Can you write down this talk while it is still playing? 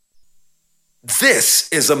This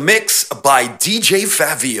is a mix by DJ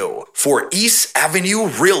Fabio for East Avenue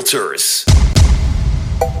Realtors.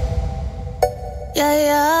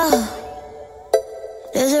 Yeah.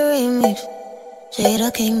 There's a remix. Say the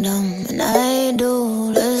kingdom, and I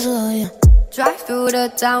do this for you. Drive through the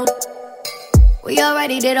town. We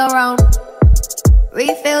already did a round.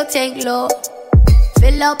 Refill, take low.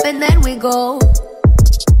 Fill up and then we go.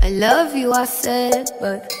 I love you, I said,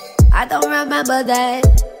 but I don't remember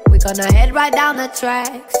that. We gonna head right down the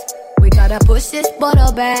tracks. We gotta push this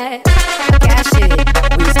bottle back. Cash it.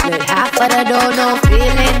 We split half of the dough. No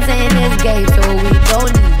feelings in this game, so we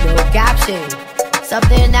don't need no caption.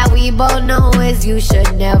 Something that we both know is you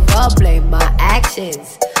should never blame my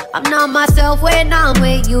actions. I'm not myself when I'm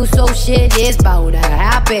with you, so shit is bound to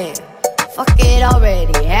happen. Fuck it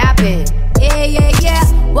already happened. Yeah.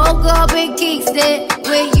 Woke up in Kingston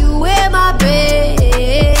with you in my bed.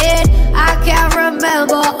 I can't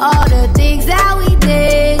remember all the things that we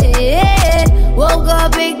did. Woke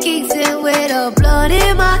up in Kingston with a blood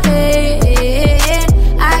in my head.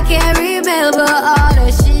 I can't remember all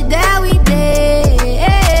the shit that we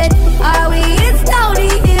did. Are we in Stony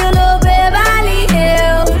Hill or Beverly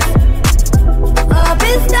Hills? Up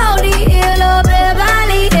in Stony Hill or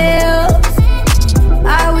Beverly Hills?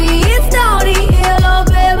 Are we in Stony Hill or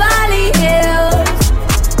Beverly Hills?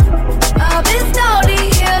 Up in Stony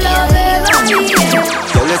Hill or Beverly Hills?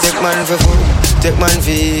 Girl, you take man for food, take man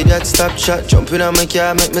for that stop shot. Jump in on my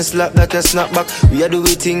car, make me slap that a snap back. We a do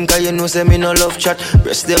we think, cause you know say me no love chat.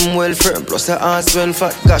 Breast them well firm, plus the ass well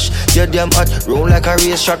fat. Gosh, you damn hot, roll like a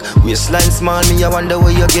race track. Waistline small, me I wonder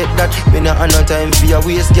where you get that. Me not have no time for your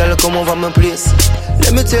waist, girl, come over my place.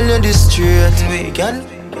 Let me tell you this straight. We can,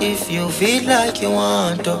 if you feel like you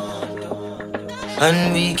want to.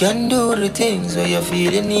 And we can do the things where you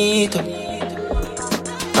feel you need to.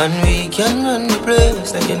 And we can run the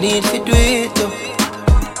place like you need to do it too.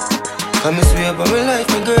 I me swear by my life,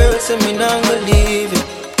 my girl, say me not gonna leave you.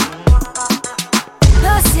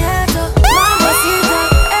 Lo siento, mamacita,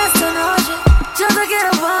 esta noche yo te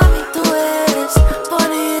quiero pa' mí. Tú eres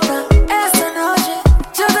bonita, esta noche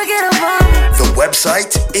yo te quiero pa' mí. The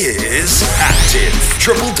website is active.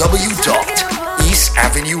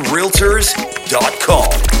 www.eastavenuerealtors.com.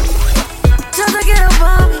 Yo te quiero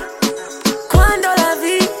pa' mí. Cuando la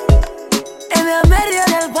vi en el medio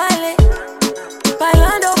del baile,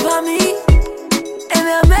 bailando pa' mí, en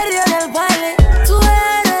el medio del baile. Tú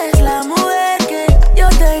eres la mujer que yo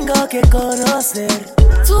tengo que conocer.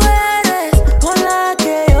 Tú eres con la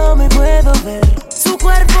que yo me puedo ver. Su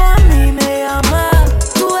cuerpo a mí me ama.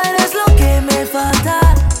 Tú eres lo que me falta.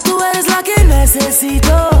 Tú eres la que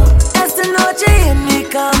necesito esta noche en mi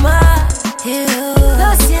cama.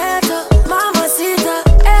 Lo siento, mamacita,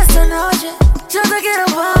 esta noche yo te quiero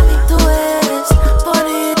pa' mí. Tú eres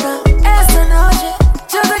bonita, esta noche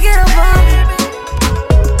yo te quiero pa' mí.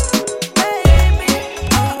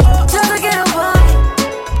 Yo te quiero pa' mí.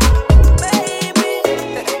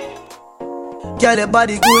 Girl, your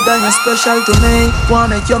body good and you're special to me.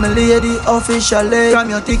 Wanna make you my lady officially. From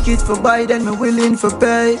your ticket for buy, then me willing for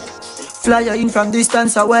pay. Fly you in from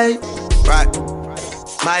distance away. Right,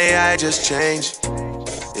 my AI just changed.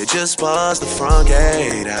 It just buzzed the front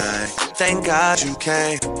gate. I thank God you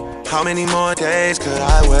came. How many more days could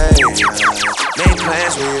I wait? I made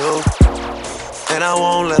plans with you, and I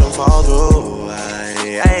won't let them fall through.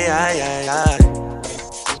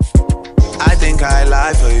 I think I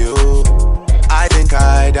lie for you. I think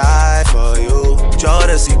I die for you.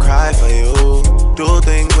 Jodeci cry for you. Do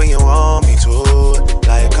things when you want me to.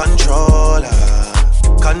 Like controller.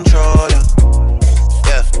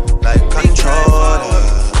 Yeah, like controller.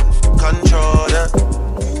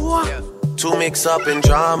 Too mixed up in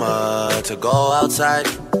drama to go outside.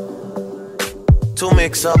 Too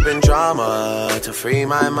mixed up in drama to free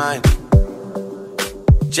my mind.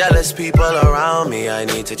 Jealous people around me, I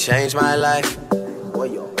need to change my life.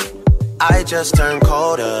 I just turn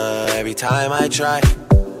colder every time I try.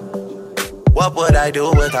 What would I do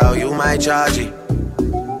without you, my Georgie?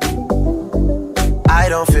 I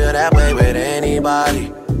don't feel that way with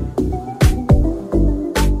anybody.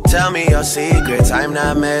 Tell me your secrets, I'm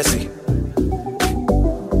not messy.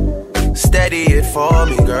 Steady it for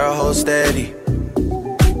me, girl, hold steady.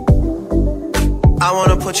 I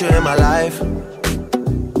wanna put you in my life.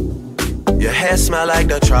 Your hair smell like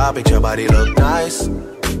the tropics, your body look nice.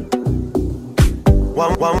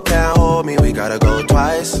 One can't hold me, we gotta go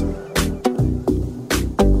twice.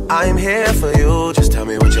 I'm here for you, just tell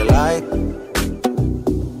me what you like.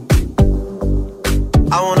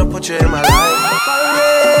 I wanna put you in my life.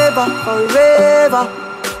 Forever, forever,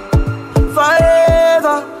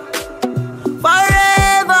 forever,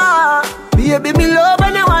 forever. Baby,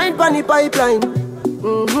 me pipeline.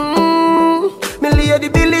 Me lady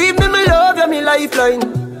believe me, me love you, me lifeline.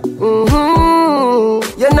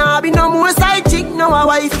 You nah be no more side chick, no a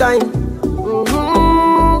wife time.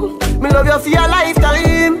 Me love you for your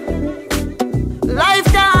lifetime.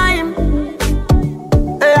 Lifetime.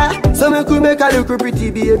 Yeah. So me could make a look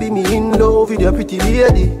pretty baby. Me in love with your pretty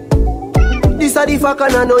lady. This a the fuck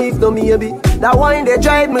and I know if no maybe. That wine they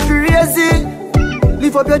drive me crazy.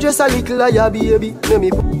 Lift up your dress a little higher baby. Make me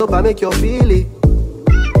put up and make you feel it.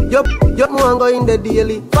 You want go in the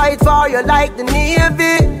daily. Fight for you like the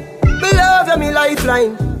Navy. Me love you, me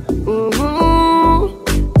lifeline.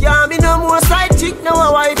 Can't be no more side chick, no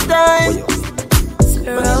a wife time.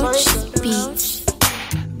 Roach Beach.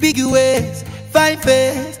 Big ways, fine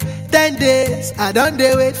face, 10 days. I don't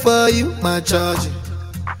dare wait for you, my charge.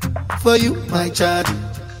 For you, my charge.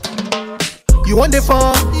 You want the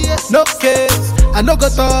phone? No case. I no go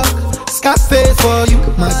talk. Scarface for you,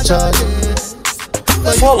 my charge.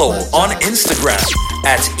 Follow on Instagram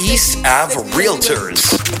at East Ave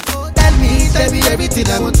Realtors. Tell me everything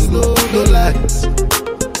I want to know. No lies.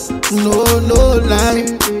 No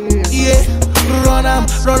lie. Yeah. Run am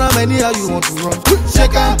anyhow you want to run.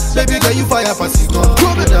 Shake am, baby girl you fire pass it on.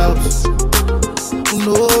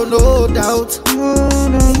 No doubt.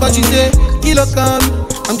 But you say, kilo come,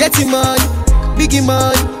 I'm getting money, biggie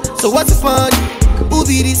money. So what's the fun? Who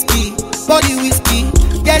be risky? Body whiskey,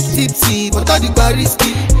 get tipsy, but all the bar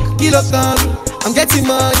risky. Kilo come, I'm getting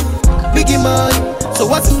money, biggie money. So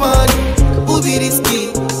what's the fun? Who be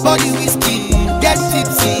risky? Body whiskey, get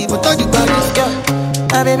tipsy, but all the bar risky.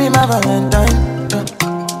 My baby, my Valentine.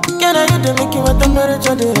 Can I hit the make you what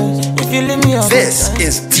temperature is? If you leave me up. This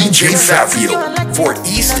is DJ Fabio for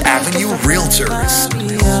East Avenue Realtors.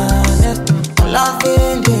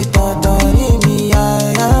 Loving the thought of me, I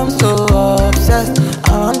am so obsessed.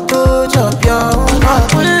 I want to chop your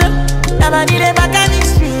heart. Never did it back and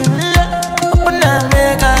it's real. Open up,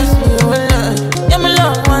 make us feel. Yeah, my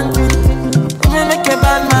love, one thing. Come and make a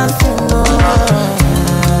bad man sing.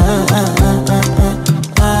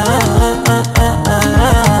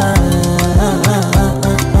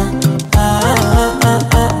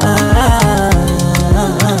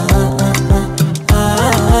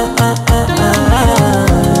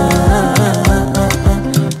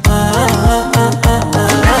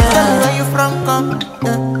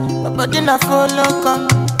 I follow come,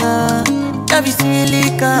 love is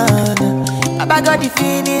silicon. I got the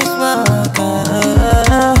finish work.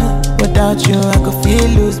 Without you, I could feel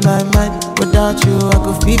lose my mind. Without you, I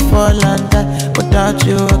could feel fall and die. Without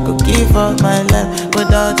you, I could give up my life.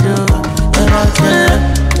 Without you,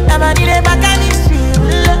 never did it back and it's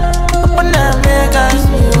real. Open up, make us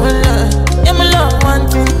feel. Yeah, my love, one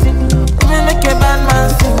thing. Come and make a bad man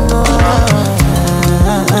sing.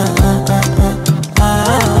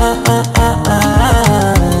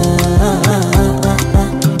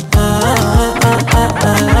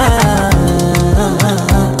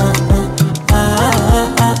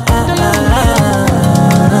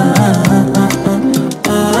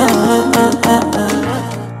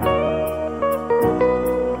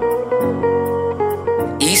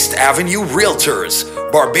 East Avenue Realtors,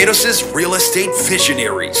 Barbados' real estate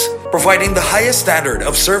visionaries, providing the highest standard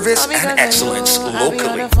of service and excellence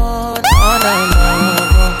locally.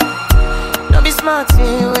 Don't be smart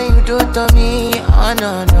when you do it to me. Oh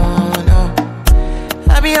no.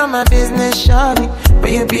 I be on my business, shawty,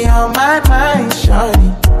 but you be on my mind,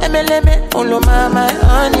 shawty. MLM, follow my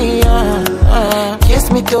honey, Kiss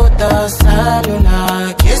me to the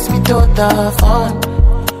cellular, kiss me to the phone.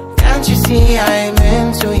 Can't you see I'm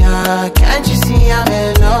into ya? Can't you see I'm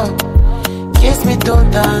in love? Kiss me to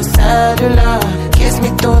the cellular, kiss me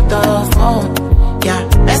to the phone. Yeah,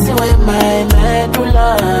 messing with my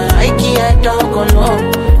medulla, I can't talk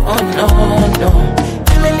alone. Oh no.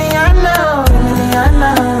 Emiliano,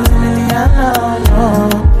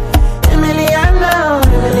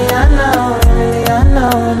 no. Emiliano,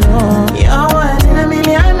 no. You're one in a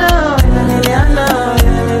million, no.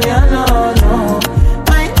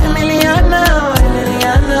 My Emiliano, no.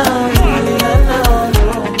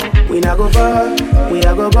 We not go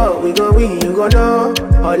far, we go win, you go know.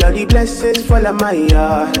 All of the blessings fall on my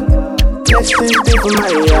yard. Blessings stay for my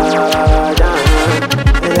yard.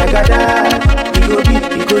 And like I die, we go beat,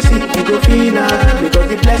 we go see, we go feel now. Because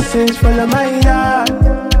the blessings fall on my yard.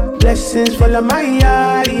 Blessings fall on my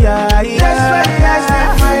yard, That's why I set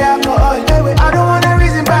fire alcohol. I don't wanna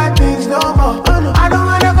reason bad things no more. I don't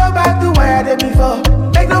wanna go back to where I did before.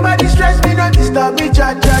 Make nobody stress me, not disturb me,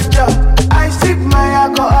 cha. I sip my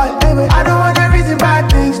alcohol. I don't wanna reason bad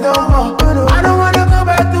things no more. I don't wanna go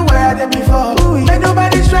back to where I did before. Make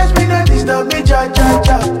nobody stress me, not disturb me, cha.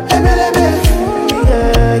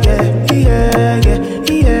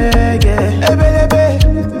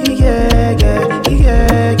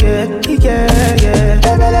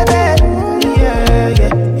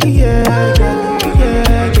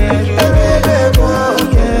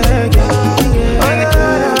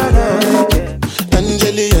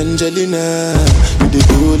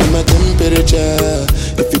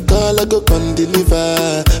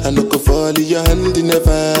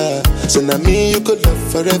 never. So now me you could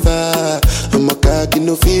love forever. I'm a cocky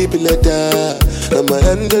no feeble letter. I'm a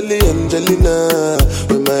Angelina,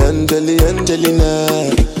 with my Angelina.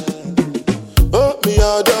 Oh me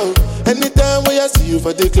all down. Anytime when I see you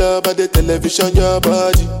for the club or the television, your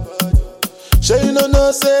body. Sure you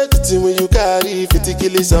know say the thing when you carry 50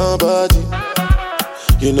 kill somebody.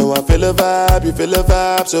 You know I feel a vibe, you feel a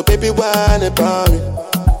vibe, so baby whine about me.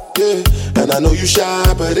 Yeah, and I know you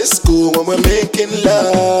shy, but it's cool when we're making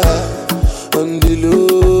love. On the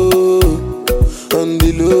low, on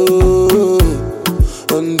the low,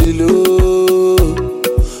 on the low,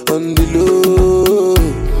 on the low,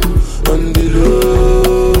 on the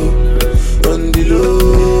low, on the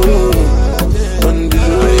low, on the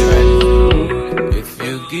low. If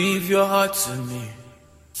you give your heart to me,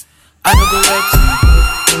 I no go let you go.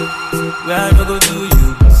 Where I no go do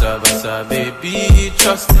you, basa, baby,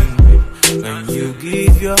 trust in me. When you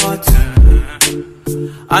give your heart to me,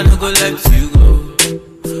 I no go let you go.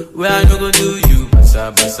 Where I no go do you,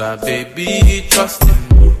 basa, baby, trust in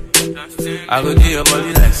me. I go do your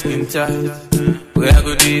body like skin tight. Where I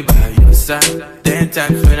go do by your side. 10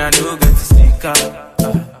 times when I no get to sneak out,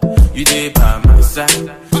 you dey by my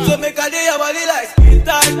side. So make I do your body like skin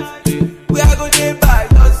tight. Where I go do by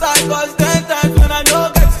your side. Cause 10 times when I no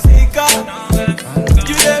get to sneak out,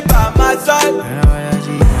 you dey by my side.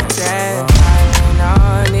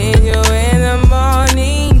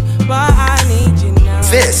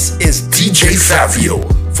 This is DJ Savio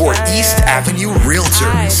for East Avenue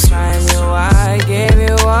Realtors. I gave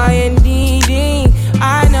you all you needing.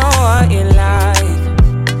 I know what you like.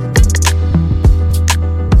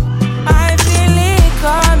 I feel it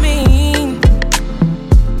coming.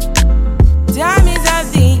 Time is of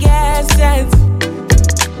the essence.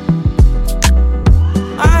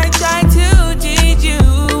 I try to teach you,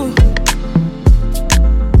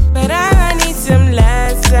 but I need some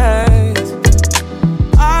lessons.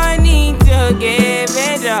 I need to give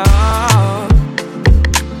it all.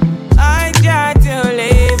 I try to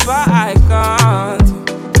live, but I can't.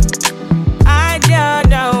 I don't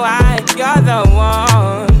know why you're the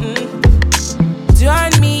one.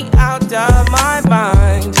 Turn me out of my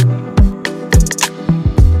mind.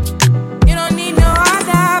 You don't need no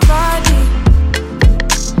other body.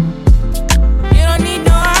 You don't need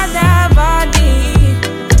no other body.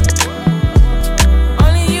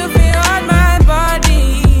 Only you feel on my body.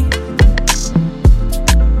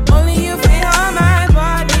 Only you feel on my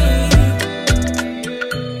body.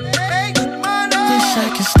 Wish I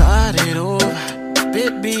could start it over.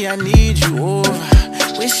 Baby, I need you over.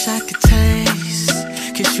 Wish I could taste,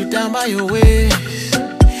 kiss you down by your waist.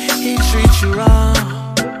 He treat you wrong.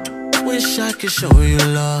 Wish I could show you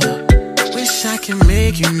love. Wish I could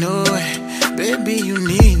make you know it. Baby, you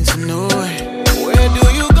need to know it. Where do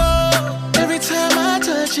you go? Every time I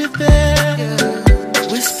touch you there,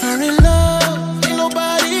 whispering love, ain't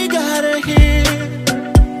nobody gotta hear.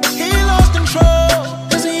 He lost control,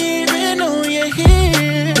 doesn't even know you're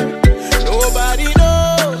here. Nobody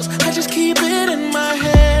knows, I just keep it in my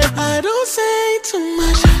head. I don't say too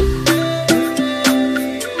much,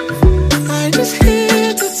 I just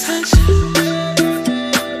hit the touch.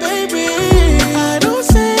 Baby, I don't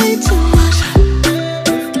say too much,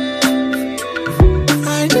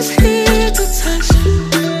 I just hit the touch.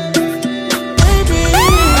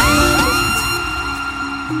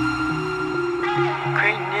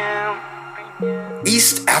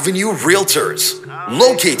 East Avenue Realtors,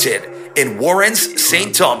 located in Warrens,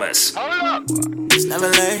 St. Thomas. It's never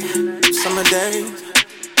late, summer days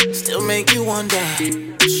still make you wonder.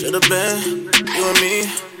 Should've been you and me,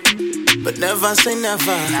 but never say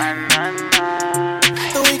never.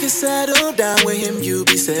 And we can settle down with him, you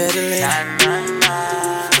be settling.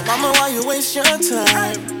 So mama, why you waste your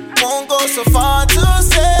time? Won't go so far to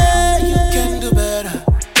say you can do better.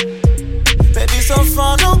 Baby, so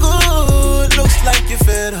far no good, looks like you're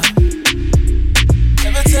fed up.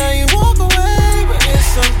 Never tell you walk away, but it's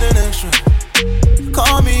something extra.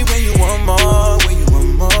 Call me when you want more, when you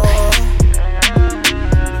want more.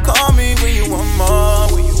 Call me when you want more,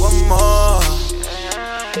 when you want more.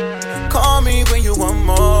 Call me when you want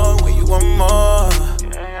more, when you want more.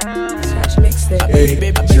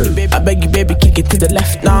 I beg you, baby, kick it to the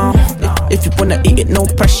left now. If you wanna eat it, no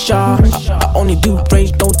pressure. I only do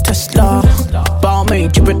range, no Tesla. Balmain,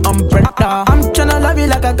 drippin' umbrella. I'm tryna love you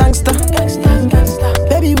like a gangster.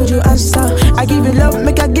 Baby, would you answer? I give you love,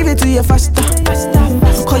 make I give it to you faster.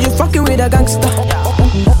 Cause you fucking with a gangster.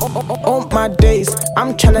 Oh my my days.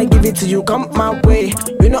 I'm tryna give it to you, come my way.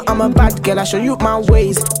 You know I'm a bad girl, I show you my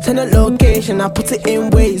ways. Send a location, I put it in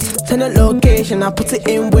ways. Send a location, I put it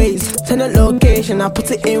in ways. Send a location, I put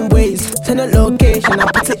it in ways. Send a location,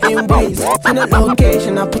 I put it in ways. Send a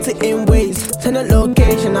location, I put it in ways. Send a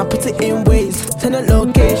location, I put it in ways. Send a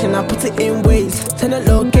location, I put it in ways. Send a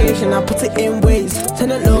location, I put it in ways.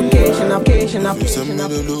 Send a location, application, send me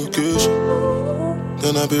the location,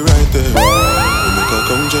 then I'll be right there. Make her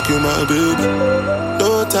come check you, my baby.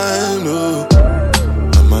 No time, no.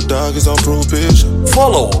 And my dog is on probation.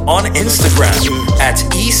 Follow on Instagram at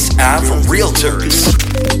East Ave Realtors.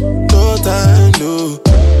 No time, no.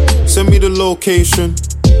 Send me the location.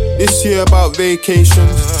 This year about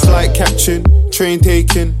vacations, flight catching, train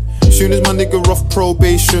taking. Soon as my nigga off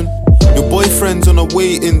probation. Your boyfriend's on a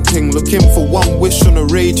waiting thing, looking for one wish on a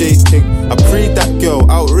Ray J thing. I prayed that girl,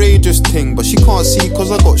 outrageous thing, but she can't see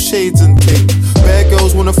cause I got shades and thing. Bare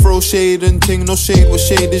girls wanna throw shade and thing, no shade, what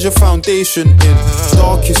shade is your foundation in?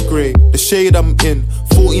 Darkest grey, the shade I'm in,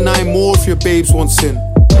 49 more if your babes want sin.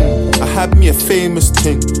 I had me a famous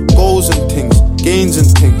thing, goals and things, gains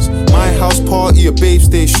and things. My house party, a babe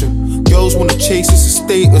station. Girls wanna chase, it's a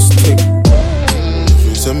status thing. If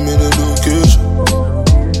you send me the location,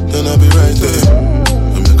 then I'll be right there.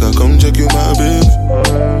 And make her come check you, my baby.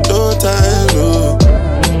 No time, no.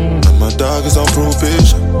 And my dog is on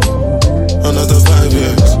probation. Another 5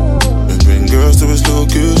 years. And bring girls to his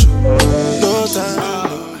location. No time,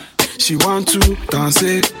 no. She want to dance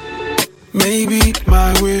it, maybe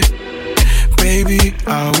my way. Baby,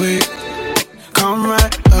 I'll wait. Come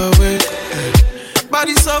right away.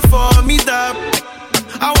 Body so for me that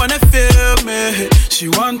I wanna feel me. She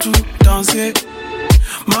want to dance it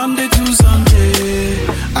Monday to Sunday.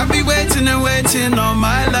 I be waiting and waiting all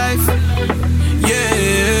my life.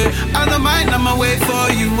 Yeah, I don't mind, I'ma wait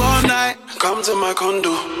for you all night. Come to my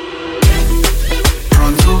condo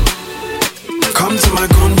pronto. Come to my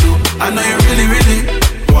condo. I know you really, really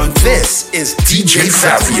want to. This is DJ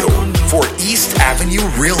Fabio for East Avenue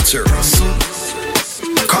Realtors.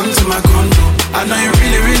 Come to my condo. I know you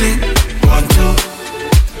really, really want to.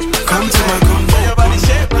 Come to my condo. Your body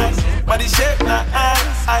shape nice, body shape nice.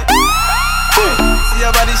 See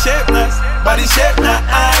your body shape nice, body shape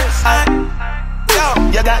nice. Yo,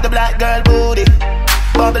 you got the black girl booty,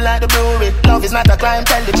 bubble like the brewery. Love is not a crime,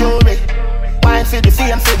 tell the jury. Wine for the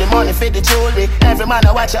fame, for the money, for the jewelry. Every man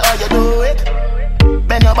I watch you how you do it.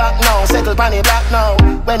 Bend your back now, settle pan the black now.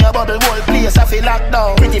 When your bubble whole place I feel locked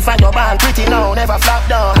down. Pretty find your band, pretty now, never flop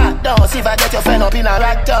down. Hot down, see if I get your friend up in a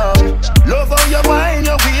rack down. Love how you wine,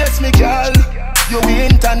 your waist, me girl. You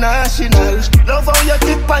international. Love how you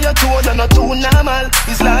tip on your toe, you're not too normal.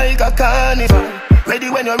 It's like a carnival. Ready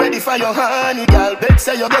when you're ready for your honey, girl. Bet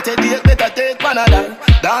say you get a date, better take Panadol.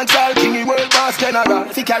 Dance all king, world boss general.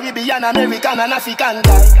 Fi Caribbean, American and African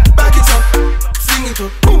guy. Back it up, fling it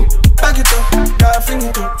up, boom. Back it up, girl, fling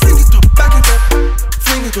it up, back it up,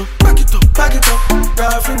 fling it up, back it up, back it up,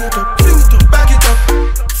 girl, fling it up, back it up,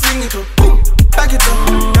 fling it up, boom. Back it up,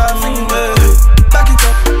 girl, fling it up, back it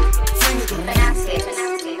up, fling it up.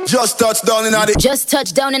 Just touch down in the. Just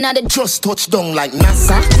touch down in the. Just touch down like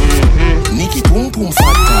NASA. Nikki boom boom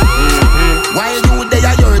factor. While you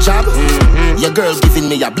there, your job. Your girl giving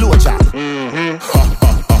me a blow job.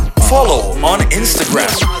 Follow on Instagram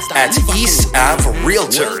at East Ave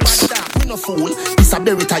Realtors. No fool, this a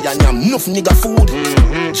berry tie and yam, enough nigga food.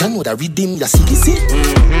 Ya know that redeem ya CDC.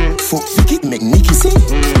 Fuck Vicky, make Nicky see.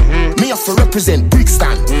 Me have to represent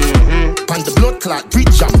Brixton. Pan the blood clot,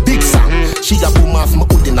 bridge and big Sam. She a boom off my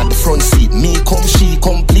hoodin at the front seat. Me come, she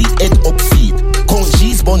complete, head up feet. Come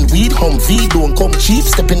G's, bun weed, Humvee, don't come cheap.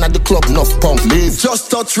 Stepping at the club, enough pump, leave. Just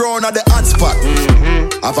touch round at the hot spot.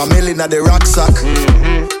 Have a million at the rucksack.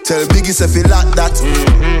 Tell Biggie say fi like that.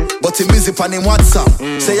 But he busy pan him WhatsApp.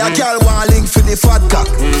 Say a girl want link for the fat cock.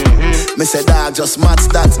 Me say dog just match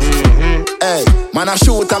that. Hey, man I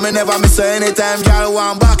shoot and me never miss her anytime girl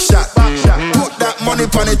want back shot. Put that money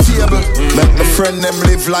on the table. Make my friend them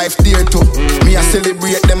live life dear too. Me a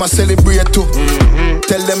celebrate, them a celebrate too.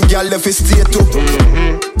 Tell them girl if it stay too.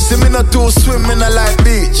 See me not too swim, me not like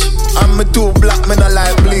beach. And me too black, me not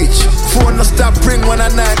like bleach. Phone no stop ring when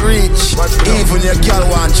I night reach. Even your girl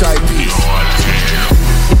want try peace.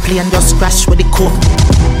 The plane just crash with the coke.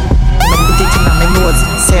 Me put it in my nose.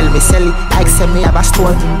 Sell it, like sell me have a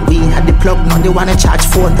store. We had the plug, now they wanna charge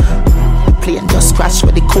phone. The plane just crash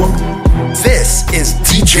with the coke. This is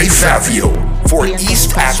DJ Fabio for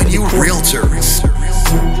East Avenue Realtors.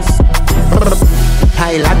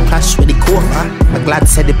 pilot crash with the coke. I'm glad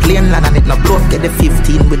said the plane land and it no blow. Get the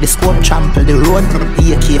 15 with the scope, trample the road.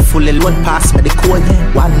 AK fully load, pass me the code.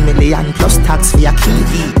 1 million plus tax for your key.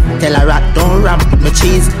 Tell a rat don't ramp with me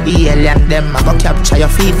cheese. The alien them I go capture your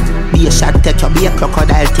feet. Be a shot, take your be a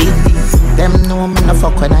crocodile teeth. Them know me no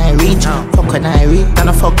fuck when I reach. Fuck when I reach, and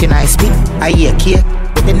no fuck when I speak. I AK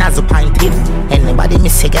with the nozzle pointed. Anybody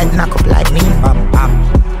miss a get knock up like me.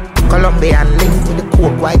 Colombian link with the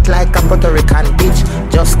coke white like a Puerto Rican bitch.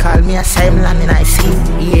 Just call me a same land and I see.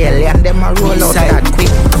 Yeah, and them a roll out that quick.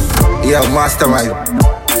 Yeah, mastermind.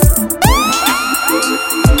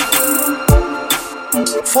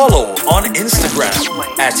 Follow on Instagram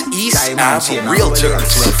at East Ave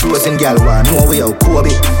Realtors. Frozen gal want know we out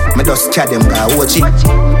Kobe. Me just chat them guy watch it.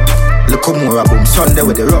 Look how more boom Sunday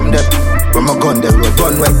with the rum there. When my gun the road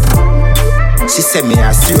done wet. She send me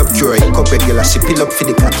a syrup cure, a cup regular, she pill up for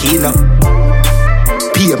the khaki, you know.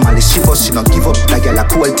 Pay Molly, she bust, she not give up. Like a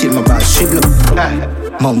cold till my bar shrivel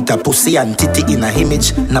up. Mount a pussy and titty in a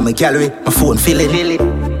image. Now my gallery, my phone fill it.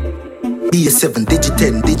 Be a 7 digit,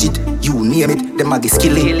 10 digit, you name it, them a get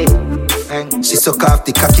skilly. She suck off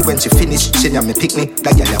the khaki when she finish. She name me pick me,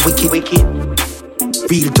 like a wicked.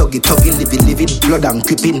 Real tuggy, living, blood and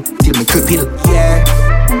creeping, till me cripple. Yeah.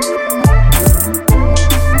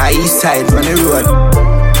 East side run the road,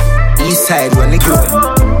 east side run the globe.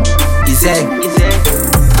 Easy,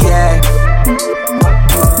 yeah.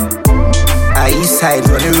 East side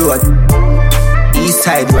run the road, east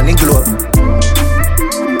side run the globe.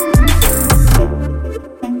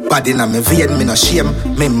 Body na me vein, me no shame.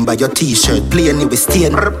 Remember your t-shirt, plain you with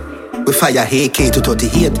stain. We fire AK to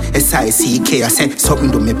 38, SICK. I said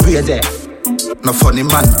something to me brain. No funny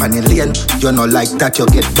man pan the lane. You no like that, you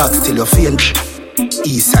get back till you faint.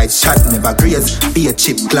 East side shot never graze. Be a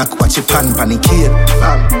chip clock, watch it pan the cane.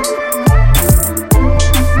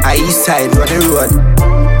 East side run the road,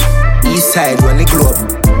 east side run the globe.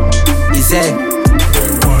 Easy,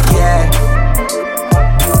 yeah.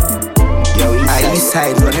 East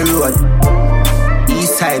side run the road,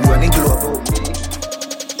 east side run the globe.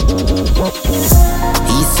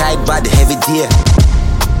 East side bad heavy deer.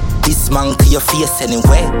 This man clear your face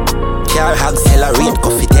anyway. Car accelerate,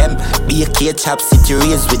 coffee them. Be a K-chop, city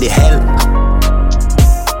race with the hell.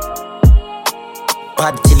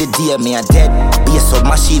 Bad till the day me a dead. Be a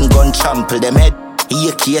submachine gun, trample them head.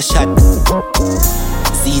 AK shot.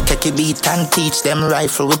 See, take a beat and teach them.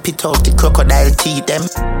 Rifle whip it out, the crocodile teeth them.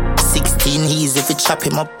 16 he's if it chop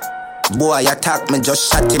him up. Boy attack me,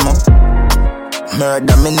 just shot him up.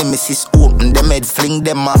 Murder me nemesis, open them head, fling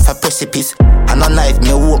them off a precipice. And a knife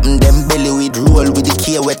me open them belly with roll with the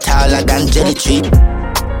key way taller than jelly tree.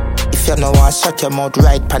 If you no want shut your mouth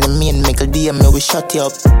right pan the main make a DM me we shut you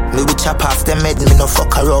up. Me we chop off them head, me no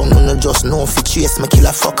fuck around. Me no just know if you chase me kill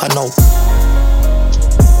a fucker now.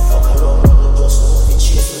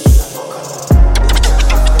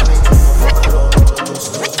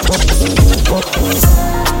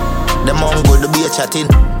 Them on good to be a chatting.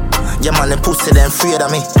 Yeah man, them pussy them afraid of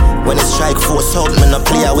me. When they strike force out, me no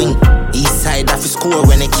play a wing. East side have to score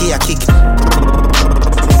when they key a kick.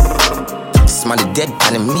 Smelly dead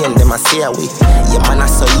and them mail them a stay away. Yeah man, I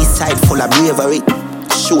saw east side full of bravery.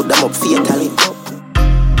 Shoot them up fatally.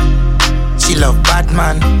 She love bad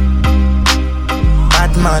man.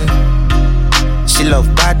 Bad man. She love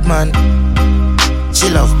bad man. She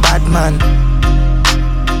love bad man.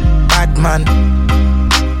 Bad man.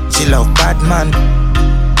 She love bad man.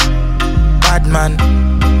 Bad man.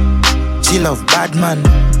 She love bad man.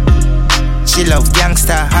 She love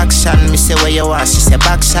gangster action. Me say where you are, she say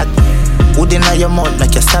back shot. Hood inna your mouth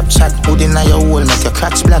make you stop chat. Hood inna your hole make your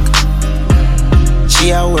crotch black.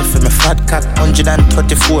 She away from me fat cock.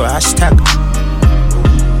 134 hashtag.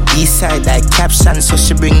 East side like caption, so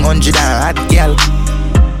she bring 100 and hot girl.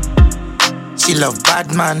 She love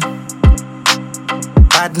bad man.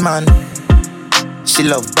 Bad man. She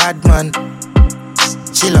love bad man.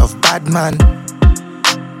 She love bad man.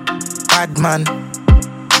 Bad man.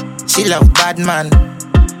 She love bad man.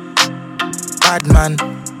 Bad man.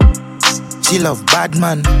 She love bad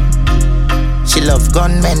man. She love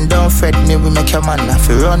gunmen. Don't fret me, we make your man have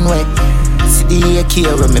to run way. See the AK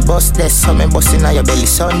when me bust this, so me bust inna your belly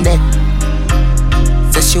Sunday.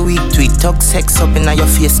 Say she weak to it, talk sex up inna your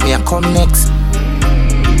face, me a come next.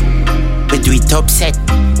 We do it upset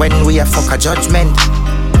when we a fuck a judgment.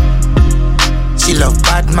 She love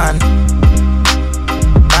bad man.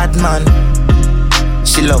 Bad man.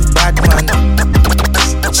 She love bad man.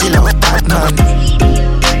 She love bad man.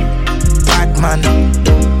 Bad man.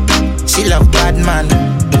 She love bad man.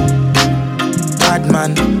 Bad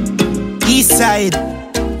man. East side.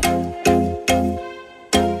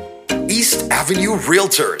 East Avenue Avenue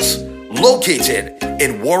Realtors, located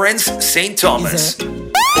in Warren's St. Thomas.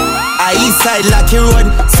 I east side Lucky Road,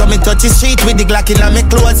 so me touch the street with the Glock in my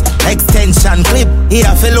clothes. Extension clip, here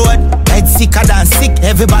for load. Head sicker than sick,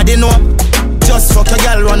 everybody know. Just fuck a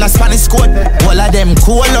girl run a Spanish code. All of them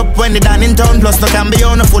cool up when they done in town. Plus no can be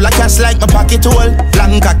on a full of cash like my pocket hole.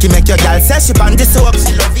 Long cocky make your girl say she pan the soap.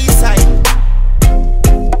 She love east side.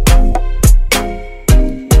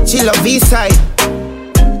 She love east side.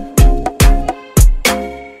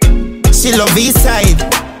 She love east side.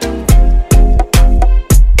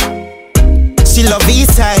 She love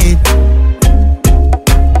east side.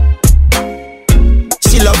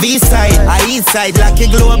 She love east side. I east side like a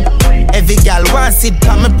globe. Every gal want sit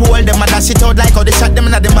on me pole. Them a dash it out like how they shot them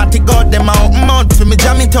in a dematic god. Them a open mouth for me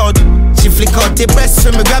jam it out. She flick out the breast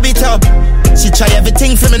for me grab it up. She try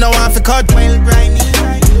everything for me now want for cut. Well grimy,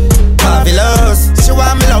 marvelous. She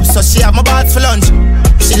want me love so she have my bath for lunch.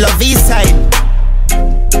 She love east side.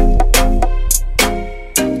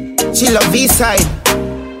 She love east side.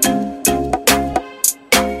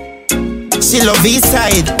 She love east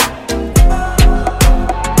side.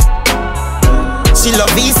 She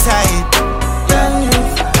love east side.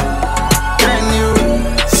 Brand new.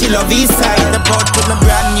 She love east side. The boat with my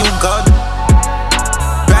brand new gun.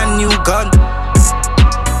 Brand new gun.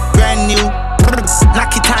 Brand new.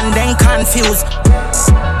 Knock it and then confused.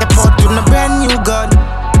 The boat with my brand new gun.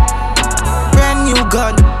 Brand new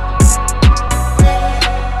gun.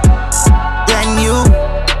 Brand new.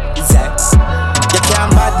 You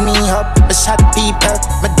can't bad me up. I shot people,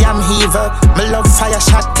 my damn heaver. My love fire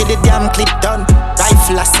shot till the damn clip done.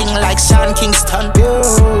 Rifle I sing like Sean Kingston.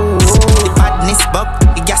 The badness buck,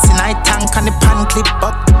 the gas in I tank and the pan clip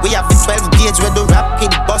up. We have a 12 gauge where the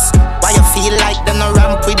rapid bus. Why you feel like them no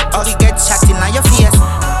ramp with us? You get shot in your face.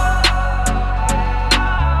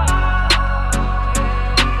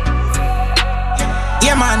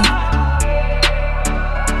 Yeah man.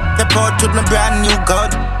 The port with my brand new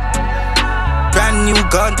gun. Brand new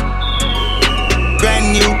gun.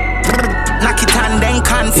 Brand new. Knock it and then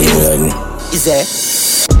confused. Is it?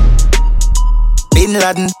 Bin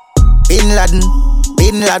Laden. Bin Laden.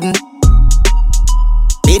 Bin Laden.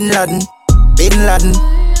 Bin Laden. Bin Laden.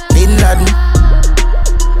 Bin Laden.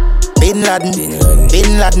 Bin Laden. Bin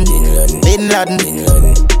Laden. Bin Laden.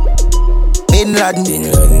 Bin Laden.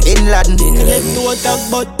 Bin Laden. Get to attack,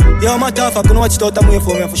 but yo, my tough. I can watch it out and wait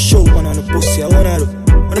for me for show. Man on the pussy, I wanna look.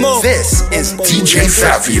 This is DJ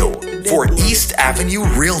Fabio for East Avenue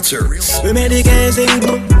Realtors. We made the game sing.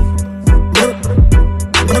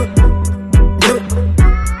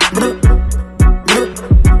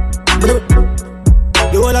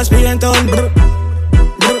 You all are speaking tongue.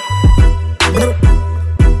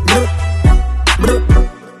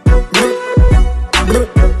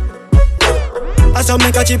 I saw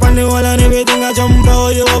me catch it on the wall and everything I jump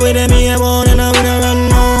out. You over there, me a born and I'm gonna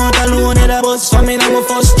run out. Alone in the bus for me, now my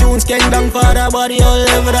first tunes came down for the body all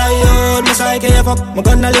over the yard. My psyche a fuck, my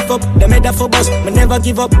gonna lift up. They made that for bus, me never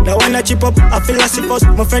give up. Now when I chip up, I feel like a boss.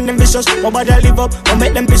 My friend them vicious, my body live up. I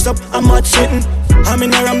make them piss up, I'm hot shitting. I'm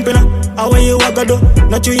in a ramping up, how when you walk a do.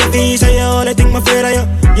 Not you your fees, I all I think my fear of you.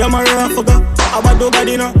 You're my rough fucker, I want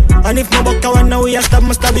nobody know. And if my buck I want now, we a stab,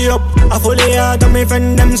 must stab you up. I fully out on my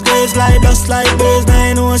friend them squares like dust like birds. Now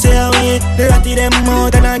I know say how we the ratty them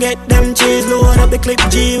out and I get them cheese. Load up the clip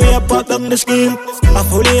G, we a pop down the scale. I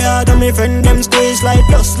fully out on my friend them squares like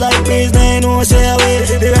dust like birds. Now I know say how we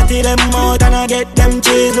the ratty them out and I get them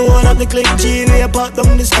cheese. Load up the clip G, we a pop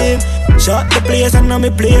down the scale. Shot the place and now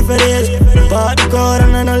me play for this. Part the car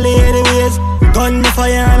and I no lady ways. Gun me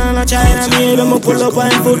fire and I China made. I'ma pull up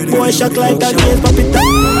and foot boy shot like that. Yes, pop it down.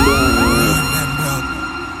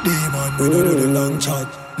 Demon, we don't do the long chat.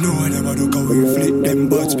 No one ever look how we flip them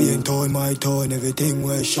butts. Being torn, my torn, everything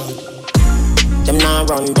was shot. Them now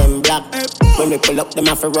run them black. When we pull up, them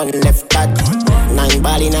have to run left back. 9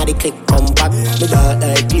 ball inna the click, come back. Me got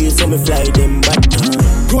like clear, so me fly them back.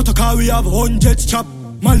 Protocol, we have 100 chop.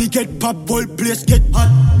 Molly get pop, whole place get hot.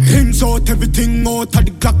 Hands out, everything out of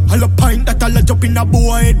the clock. All a pint that all a jump in a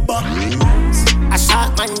boy head back. A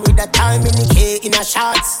shot man with a time in the K in a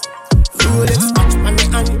shots. Rolex watch on the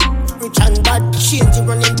hand, rich and bad. Change the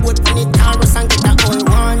running boat on the Taurus and get a all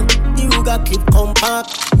one. The Ruger clip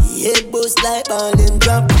compact. Head boost like ball and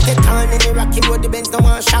drop. Get on in the Rocky Road, the Benz no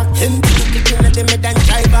one shot. Him to the clip in the mid and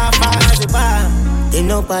drive off as a bar. They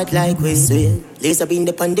no bad like we swear. Lace up in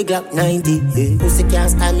the pan the Glock 90. Yeah. Pussy can't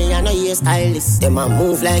style me, I know you're stylist. Them a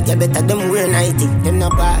move like you better them wear 90. Them no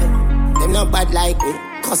bad like we.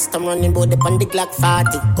 Custom running bout the pan the Glock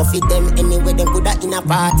 40. Coffee them anyway, them good at in a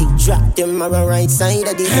party. Drop them around right side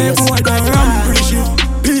of the hey boy, the ram pretty shit.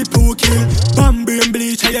 People kill, Bambi and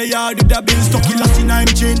bleach, yeah, yard with the bills stuck in last in I'm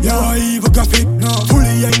chain. Yeah, even graphic,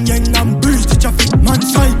 fully yang and breeze the traffic. Man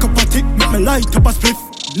psychopathic, make me light up a spliff.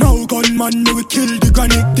 Now gunman, me we kill the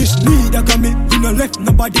granny. This need a grammy, we no left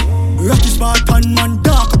nobody. Rocky Spartan, man,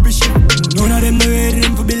 dark up his shit. None of them me ready,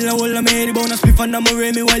 them for bill a whole of me. Bonus spliff and I'm a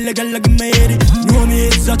me while the girl like me heady. Know me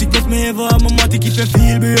exotic, if me ever have my matic. If you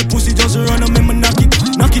feel be a pussy, just run on me, me knock it.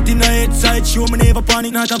 Knock it in the head side, show me never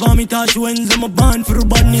panic. Not about me touch wins, I'm a band for a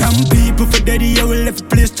bunny. Some people for daddy, I will left the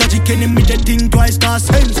place tragic. And me that thing twice, cause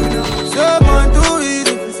sense. Someone do it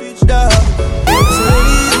if you switch down. So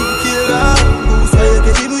easy to kill that.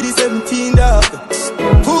 With the 17 dog.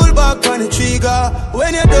 Pull back on the trigger.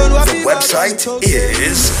 When you're done, the website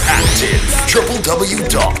is active.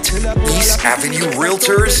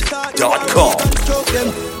 www.eastavenuerealtors.com.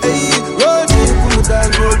 Hey, roll deep, put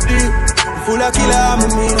that roll deep. Full of killer, I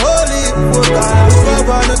mean holy. Fuck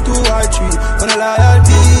on, on a 2 or 3. When a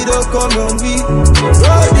loyalty don't come on me.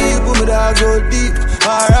 Roll deep, put that roll deep.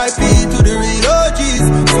 R.I.P. to the real OGs.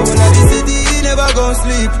 So when I the city, never gon'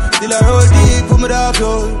 sleep. Till I roll deep, put me that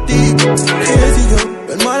roll deep. Crazy yo,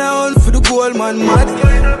 when man I hunt for the gold, man mad.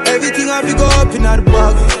 Everything I pick up in the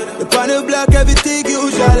bag. The panel black, everything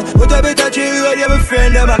usual. But I better treat you with your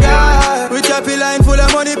friend, them a guy. We choppy line full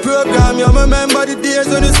of money program. You remember the days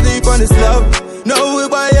when you sleep on the slab. Now we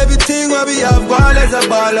buy everything where we have ballers and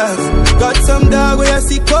ballers. Got some dog where I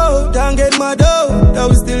see cold and get my dough. Now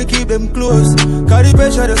we still keep them close. Cause the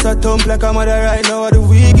pressure just a thump like a mother right now. The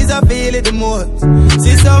week is I feel it the most.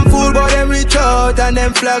 See some fool but them reach out and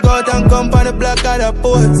them flag out and come on the block of the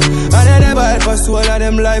post. And they never help a soul of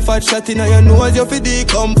them life at shot in your nose. You feel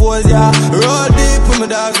decompose, yeah. Roll deep, put me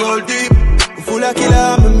dogs roll deep. Full of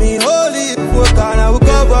killer, me holy. Work on, I will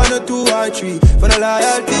go on a 2 or 3. For the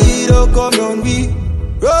loyalty, don't come on we.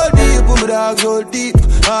 Roll deep, put my dogs roll deep.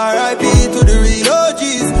 R.I.P. to the real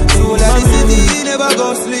OGs. So that the city never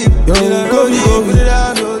gon' sleep. Till I roll deep, put the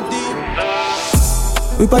dogs roll deep.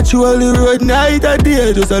 We patrol the road night and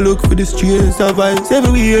day. Just a look for the streets of vibes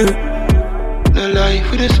everywhere. No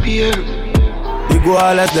life with a spear. We go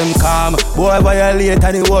all let them calm. Boy violate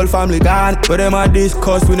and the whole family gone. But them a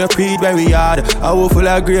discuss we no creed very hard. I will full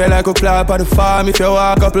of grey like a clap on the farm. If you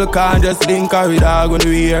walk couple can just link a dog when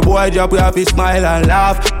we hear. Boy drop we have to smile and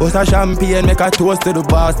laugh. Bust a champagne make a toast to the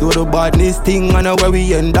boss. Do the badness thing and where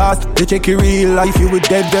we endorse. They check your real life you will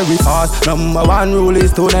dead very fast. Number one rule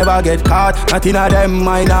is to never get caught. Not in a them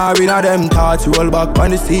mind or in a them thoughts. Roll back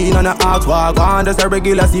on the scene and a ask walk on. Just a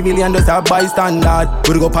regular civilian just a bystander.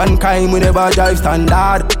 We go pan crime we never drive standard.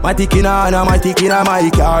 My ticket on my ticket on my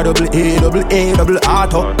car. Double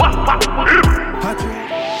auto.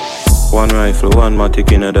 One rifle, one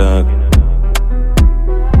matic in a dog.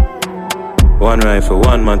 One rifle,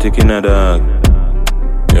 one matic in a dog.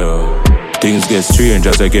 Yo. Things get strange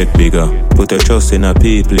as I get bigger. Put a trust in a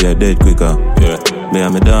people, you're dead quicker. Yeah. Me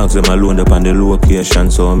and my dogs, them alone up on the location.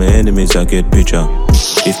 So my enemies, I get picture.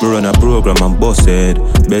 If me run a program and bust head,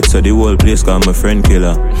 bet so the whole place call my friend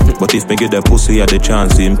killer. But if me get the pussy at the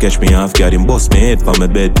chance, see him catch me half guard, him bust me head for my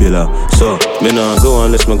bed pillar. So, me nah go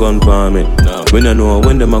unless my gun palm me. No. We nah know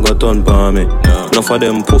when them a got turn palm me. No. Enough of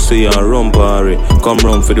them pussy and rum party. Come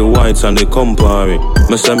round for the whites and the compari.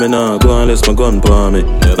 Me say me nah go unless my gun palm me.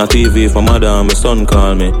 No. Not TV for mother and my son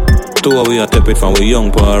call me. Two of we a tap it from we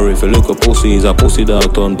young party. If you look a pussy, is a pussy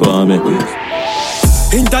dog turn palm me.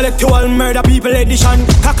 Intellectual murder people edition.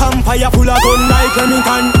 A campfire full of gun like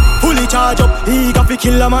Remington. Fully charge up, eager fi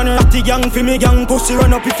kill a man. Ratty gang fi me gang, pussy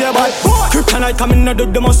run up if you bad. Kryptonite coming out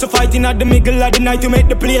of the muscle fighting at the middle of the night to make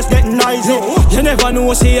the place get noisy. You never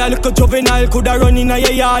know, say a little juvenile coulda run in a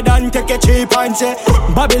your yard and take a cheap and say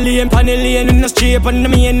Babylon, Panellian in the street and the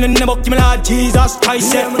main and the buck him Lord Jesus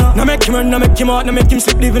Christ. Now make him run, now make him out, now make him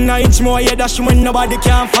slip living an inch more. Yeah, dash when nobody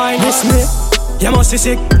can find this me. You must be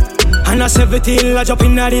sick. And a 17 I jump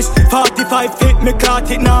in at this 45 feet, me caught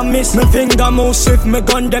it, now miss. Me finger move swift, me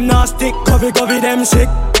gun them now stick. Covey them sick,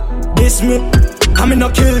 this me. I me no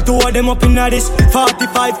kill two of them up in at this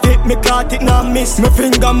 45 feet, me caught it, now miss. Me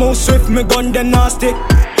finger move swift, me gun them now stick.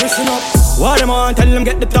 Listen up, what them on, tell them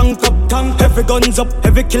get the tank up. Every guns up,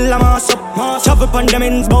 every killer mass up. Shove up on them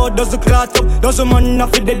ends, bout does the clot up. Does the man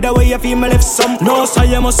not fit dead the way you feel me left some. No, so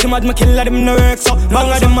you must see mad, me killer them no work so.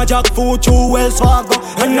 Bang of them a jack food, too well swag up.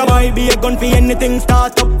 And no boy be a gun for anything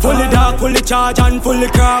start up. Fully dark, fully charge and fully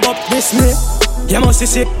crab up. This me, you must be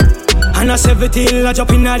sick. And a 17 I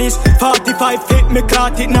jump in at this 45 feet, me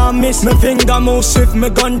caught it, now miss. Me finger move swift, me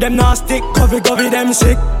gun them now stick. Covey them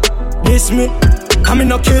sick, this me. I me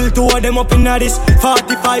no kill two of them up in this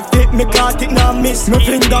 45 feet, me caught it, now miss. Me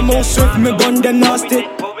finger move swift, me gun them now stick.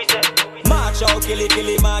 March out, kill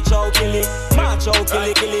it, march out, kill it. March out,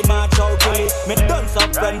 kill it, march out, kill it. Me done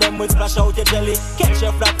some friend them will splash out your jelly. Catch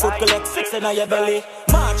your flat foot, collect 6 in your belly.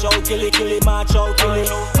 March out, kill it, march out, kill it.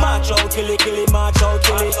 March out, kill it, march out,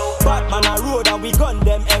 kill it. Batman a road and we gun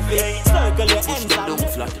them heavy. Circle your ends and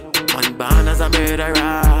man born as a murderer,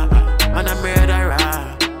 and a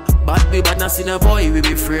murderer. But we bad not seen a boy, we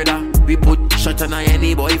be afraid of. We put shot on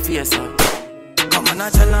any boy face. Come on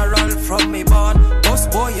a general from me born. Boss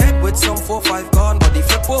boy head with some 4-5 gun. Body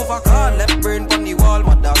flip over car, left brain on the wall.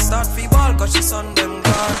 Mother start free ball cause she son them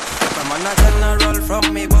gone. Come on a general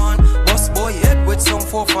from me born. Boss boy head with some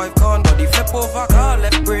 4-5 gun. Body flip over car,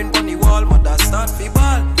 left brain on the wall. Mother start free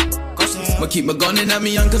ball. I keep my gun in at me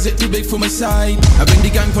young cause it too big for my side. I bring the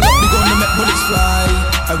gang pull up, we gonna make bullets fly.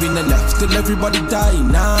 I win the left till everybody die.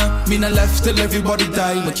 Nah, me not left till everybody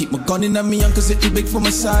die. I keep my gun in at me young cause it too big for my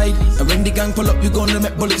side. I bring the gang pull up, we gonna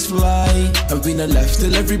make bullets fly. I win the left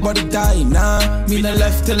till everybody die. Nah, me not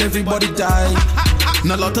left till everybody die.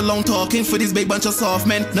 Not lot of long talking for this big bunch of soft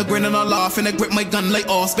men. No grin and no laughing, I grip my gun like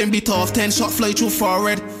Austin. Beat off 10 shot fly through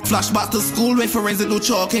forehead. Flashback to school when forensic do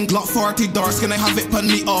chalking. Glock 40 dark skin, I have it pun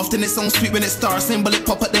me often. It sounds sweet when it starts, but it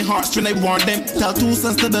pop at their heartstring. I warn them, tell 2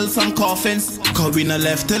 sons to build some coffins. Cause we not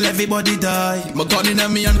left till everybody die. My gun in at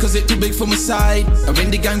me hand cause it too big for my side. And when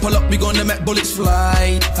the gang pull up, we gonna make bullets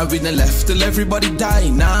fly. And we not left till everybody die.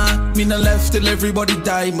 Nah, me not left till everybody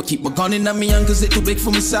die. I keep my gun in at me hand cause it too big for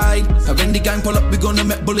my side. And when the gang pull up, we gonna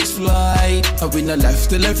make bullets fly. And we not left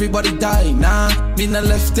till everybody die. Nah, me not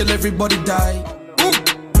left till everybody die.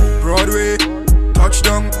 Broadway,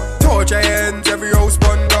 touchdown. Touch your hands, every house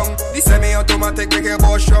burn down. The semi-automatic make your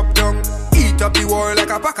boss shop down. Eat up the wall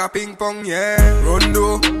like a pack of ping pong, yeah.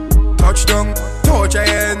 Rondo, touchdown. Touch your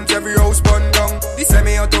hands, every house burn down. The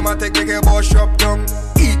semi-automatic make your boss shop down.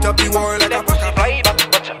 Eat up the wall like a pack of ping pong.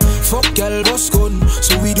 Fuck girl, boss gun.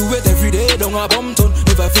 So we do it every day, down a bum ton.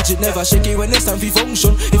 Never fidget, never shake it when it's time for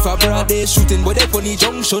function. If a broad day shooting, but they funny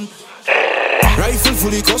junction. Rifle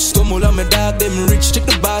fully custom, all of my dog, them rich, check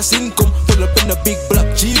the boss income. Pull up in a big black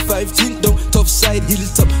G5 tint down. Top side,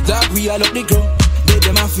 hilltop, dog, we all up the ground. They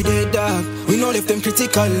them off with their dog, we know left them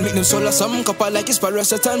critical. Make them swallow some copper like it's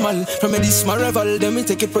paracetamol. From a this my rival, then we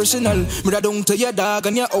take it personal. Me down to your dog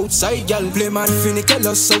and your outside, y'all. Play man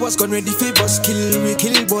finical, so what's gone ready for bus. Kill we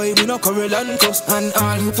kill boy, we no quarrel and cuss. And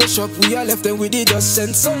all who push up, we all left them with the dust.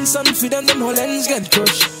 Send sun for them whole ends get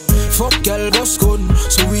crushed. Fuck girl, boss gun.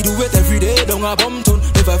 So we do it every day, down a bum ton.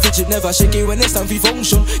 Never fidget, never shake it when it's time for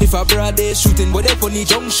function. If a broad day shooting, but they funny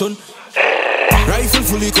junction. Rifle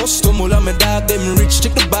fully custom, all of my dog, them rich,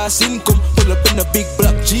 check the boss income. Pull up in a big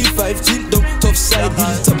black G5 tint down. Top side,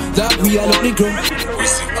 hilltop, dog, we all up the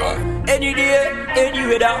ground. Any day, any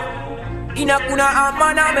weather.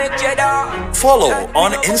 Follow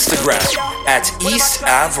on Instagram at East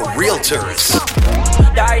Ave Realtors.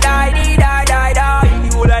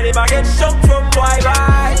 You will let him get shook from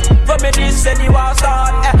bye. From me this and you will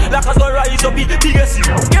start. Like a sun rise up, biggest.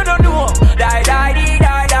 You don't know.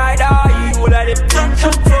 You will let him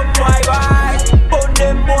shook from bye. Put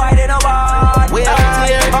them boy, they know what. We out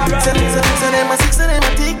here. 7, them a 6, and them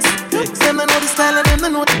a ticks. Them don't know the style and them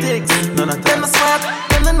don't know the ticks. None of them are smart,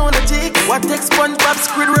 them don't know the ticks. What takes SpongeBob,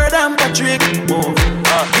 Squidward and Patrick? Move.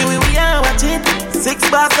 Here we are, watch it. 6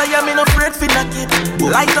 bars, I am in a afraid for knock it.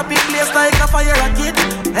 Light up in place like a fire rocket.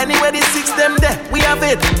 Anyway, the 6 them there, we have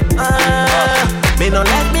it. Me no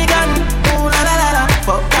let me gun. Ooh la la la la.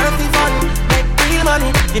 Fuck healthy fun, make real money.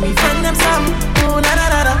 Give me friend them some. Ooh la la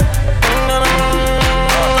la la.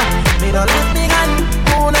 Me no let me gun.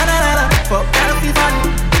 Ooh la la la la. Fuck healthy fun,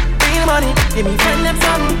 real money. Give me friend them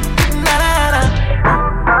some. La la la.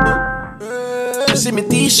 You see me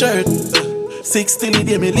t-shirt. 6 till the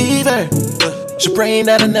day me leave her. She praying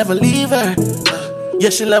that I never leave her. Yeah,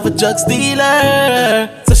 she love a drug dealer.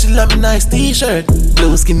 So she love a nice t-shirt.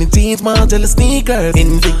 Blue skinny jeans, Margiela sneakers.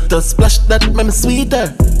 Invictus splash that make me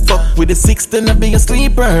sweeter. Fuck with the 6 then I be a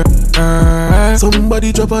sleeper.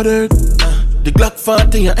 Somebody drop a dirt. The Glock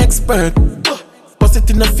 40 an expert. Bust it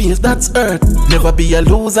in the face, that's earth. Never be a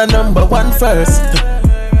loser, number 1 first.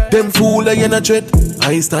 Them fool I in a dread.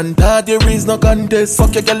 I stand out, there is no contest.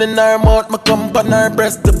 Fuck your girl in her mouth, my cum on her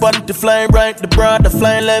breast. The bunty flying right, the broad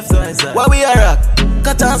flying left. Why we are rock?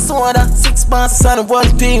 Cut and soda, 6 bars on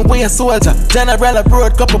one thing, we a soldier. General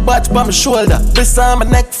abroad, couple batch by my shoulder. This on my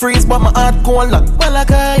neck freeze, but my heart cold. Well I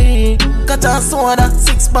got cut and soda,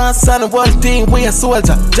 6 bars on one thing, we a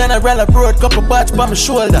soldier. General abroad, couple batch by my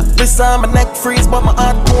shoulder. This on my neck freeze, but my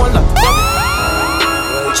heart cold.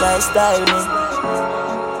 Try style me.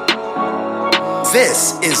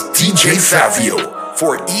 This is DJ Fabio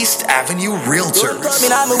for East Avenue Realtors. Me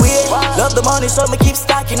I'm away. Love the money, so me keep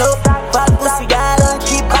stacking up. Bad pussy gal,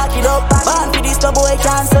 keep packing up. Born for this, no boy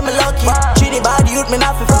can't say me lucky. Treat the body, you youth, me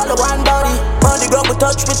not fi follow one body. Body ground we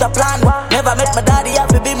touch with a plan. Never met my daddy, I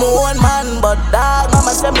fi be my own man. But dog,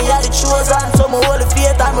 mama said me had the chosen. So me hold the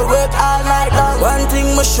faith and me work all night long. One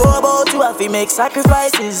thing me sure about you, I fi make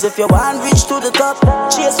sacrifices. If you want reach to the top,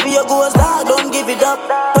 chase for your goals, dog, don't give it up.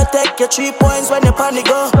 Protect your 3 points when you panic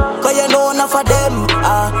go. Cause you know enough of them.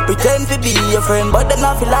 Pretend to be your friend, but they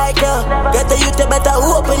not feel like you. Get the youth, you better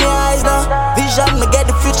open your eyes now. Vision, me get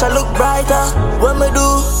the future look brighter. What me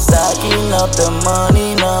do? Stacking up the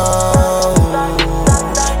money now.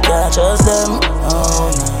 Can't trust them,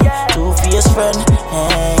 oh no. Two-faced friend,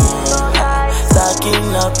 hey.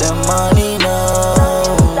 Stacking up the money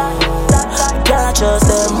now. Can't trust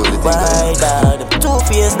them, why dog?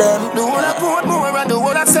 Two-faced them. Do what I put more and do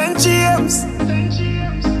what I send James.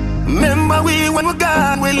 Remember we when we're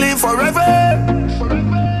gone, we live forever.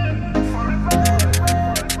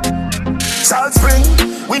 Salt Spring,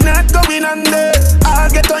 we not going under. I'll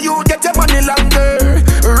get on you, get your money longer.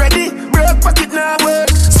 Ready, broke pocket now work.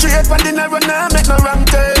 Straight from the narrow now, make no wrong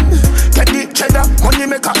turn. Get the cheddar, money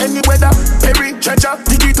maker any weather. Perry treasure,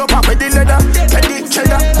 dig it up with the leather. Get the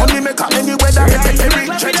cheddar, money maker any weather. Perry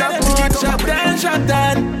treasure, dig it up. Shot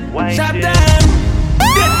them.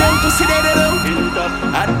 Dead them pussy dead out.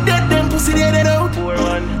 I dead them pussy dead out.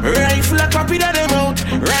 Rifle a copy that them out.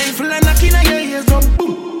 Rifle a knocking on your ears up.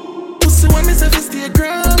 Boom. Pussy want me to stay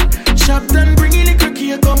ground. Shot them bringing the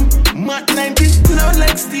cookie come. Mat 90 loud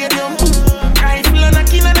like stadium. Rifle a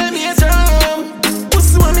knocking on them ears up.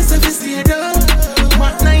 Pussy want me to stay down.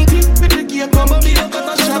 Mat 90 with the gear come.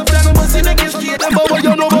 Shot them pussy like a skate. But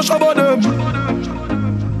you know what shabba them.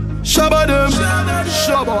 Shabba them.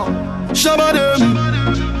 Shabba them.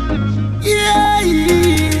 Yeah.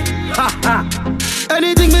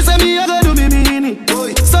 Anything me say me, I gotta do me mean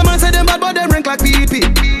it. Someone say them bad, but them rank like pee-pee.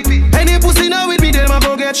 Any pussy now with me, them a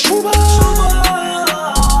go get shuba.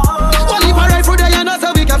 Well, if I ride through there, you know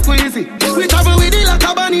so we can squeeze it. We travel with it like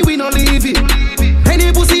a bunny, we no leave it.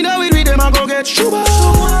 Any pussy now with me, them a go get shuba.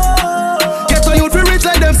 Get so youth rich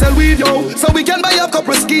like them sell weed, yo. So we can buy a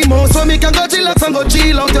couple schemo. So me can go chillax and go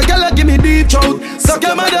chill out. Your girl give me deep throat. Suck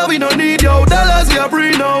your mother, we don't need yo. Dollars we are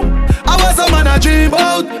free now. I was a man I dream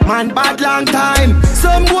out. Man bad long time.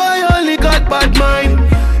 Some boy only got bad mind.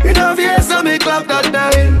 In a face I me clock that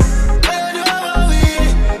time.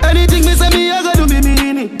 Anything me say me I gotta do me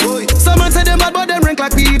mean it. Someone say them bad but them rank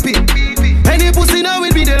like pee-pee. Any pussy now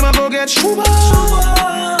with me them a go get shuba.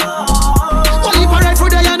 Well if I ride through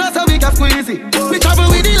there you know so we can squeeze it. We travel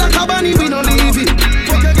with it like a bunny we no leave it.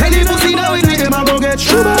 Any pussy now with me them a go get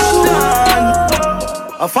shuba.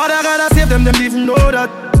 A father gotta save them even know that.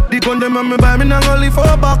 The gun them on me buy me not only for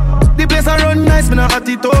back. The place I run nice, me not at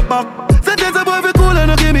it up back. Say there's a boy fi cool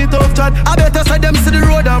and no give me tough chat. I better side them see the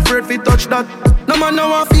road and afraid fi touch that. No man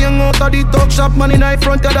now a fing out of the talk shop. Man in the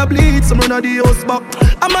front of the bleed, some run of the house back.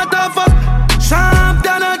 I'm a tough fuck. Sharp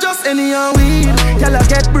than a just any and weed. Y'all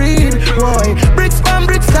get breed, boy. Bricks from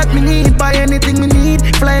bricks that me need. Buy anything me need,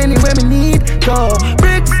 fly anywhere me need. Go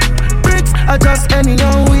bricks. I just any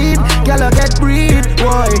young weed, y'all get breed,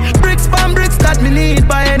 boy. Bricks from bricks that me need,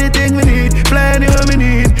 buy anything we need, play anywhere me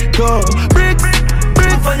need. Go bricks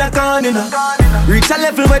for the corner. Reach a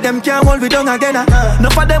level where them can't hold we down again.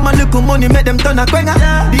 Enough of them a look money make them turn a quenga.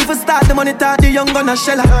 Even start the money talk the young gonna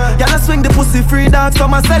shella. Y'all swing the pussy free dogs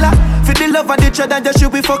from a cellar. For the love of the cheddar just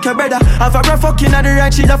should we fuck your brother. Have a rough fucking at the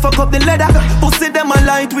right she fuck up the leather. Pussy them a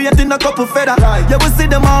light we ain't in a couple feather. Yeah we see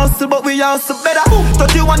them hustle but we hustle better.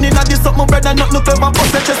 31 in a this up my brother not no clever.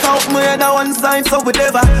 Pussy chest out my head on one side so we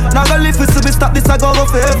never. Now go live we see we stop this I go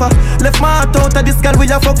forever. Left my heart out of this girl we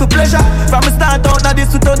a fuck for pleasure. From the start out of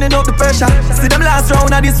this we turning up the pressure. See them last round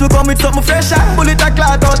of this we come with something fresher. Bullet a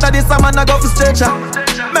clout out of this a man a go for stretcher.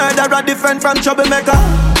 Murderer different from troublemaker.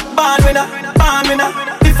 Born winner.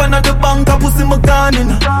 If I not the bank I pussy my gun in.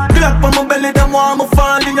 Glock on my belly them want me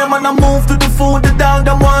fall in. Man I move to the food the dog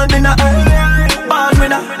them want in. Born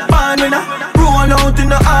winner. Roll out in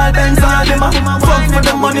the hard ends all them. Fuck for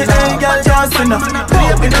the money hey girl just in.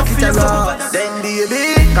 Baby no fear. Then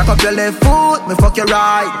baby cock up your left foot, me fuck your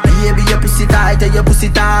right. Baby your pussy tight, your pussy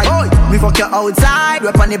tight. Me fuck your outside,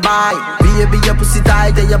 rep on the bike. Baby your pussy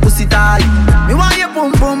tight, your pussy tight. Me want your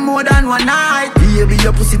boom boom more than one night. Baby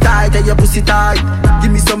your pussy tight, your pussy tight.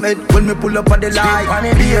 Give me some head when me pull up on the light.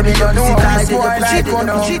 Baby your pussy tight, your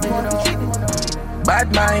pussy tight.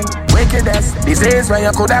 Bad mind, wickedness, disease where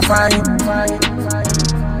you coulda find.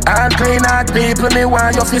 And clean out people, me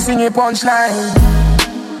want you fi sing a punchline.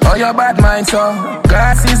 Oh your bad mind so,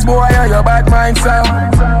 glasses boy, oh your bad mind so.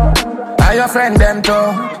 And your friend them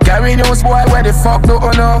too, carry news boy where the fuck do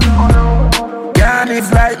you know? Can't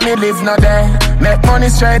live like me live no day. Make money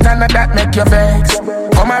straight and that make you vex.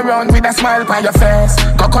 Come around with a smile on your face.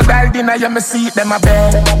 Crocodile dinner, you me see them a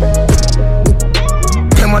bed.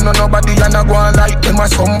 Them a know nobody and a go on like them a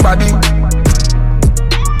somebody.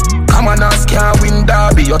 Come on, ask can't win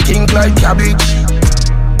derby, you think like cabbage.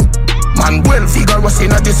 Man, well figure us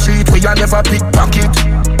in the street where you never pickpocket.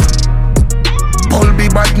 All be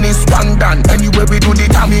badness, one done, anyway we do the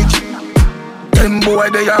damage. Them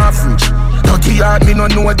boy they average, dirty hard me no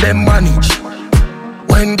know them manage.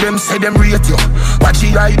 When them say them rate you, watch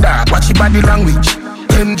your eye dog, watch your body language.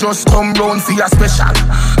 Them just come round for your special,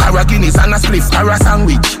 or a Guinness and a spliff, or a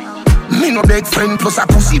sandwich. Me no big friend plus a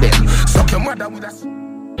pussy them, suck your mother with a...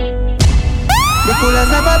 The fool has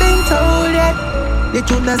never been told yet. The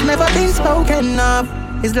truth has never been spoken of.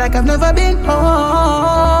 It's like I've never been home.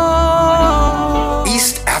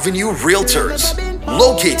 East Avenue Realtors,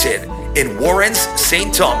 located in Warrens,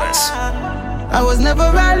 St. Thomas. I was never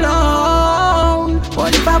alone.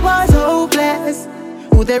 What if I was hopeless?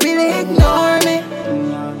 Would they really ignore me?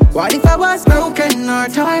 What if I was broken or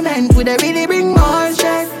torment? Would they really bring more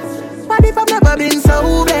stress? What if I've never been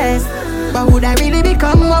so blessed? What would I really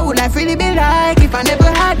become? What would life really be like if I never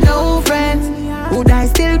had no friends? Would I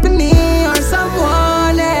still be me or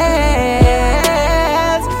someone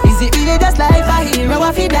else? Is it really just like a hero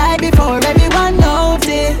if he died before everyone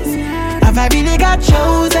noticed? Have I really got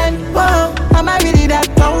chosen? Whoa, am I really that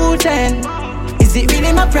potent? Is it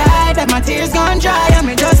really my pride that my tears gone dry and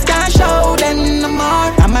me just can't show them no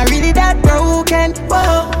more? Am I really that broken?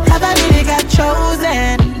 Whoa, have I really got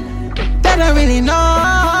chosen? They don't really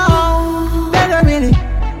know. They don't really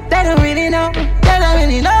know. They don't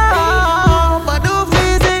really know. But who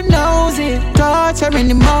feels it knows it. Torturing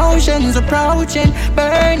emotions approaching,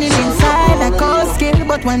 burning inside like cold skin.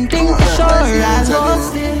 But one thing for sure, I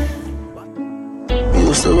lost it. I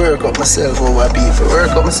used to work up myself over people.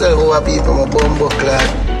 My bumbo clad.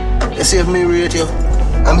 You see if me rate you,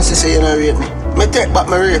 I'm going to say you don't rate me. Me take back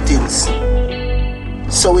my ratings.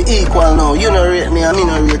 So we equal now. You don't rate me and me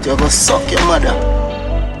don't rate you. Go suck your mother.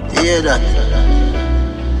 You hear that?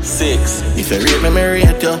 6. If you rate me, me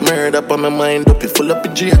rate you. Murder up on my mind, up you full up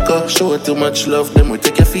with Draco. Show too much love, then we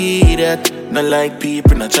take your feed at. Not like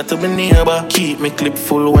people, not chat to my neighbor. Keep me clip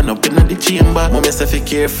full when up in the chamber. Mama say be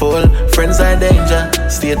careful, friends are danger.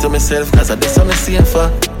 Stay to myself, cause I do something safer.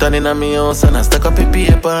 Turning on me house and I stack up a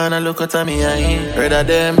paper. And I look at me eye. Rather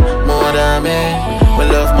them, more than me. We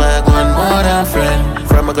love my gun more than friend.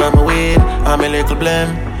 From I got my weed, I'm a little blame.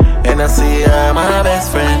 And I see I'm my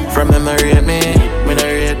best friend. From them I rate me not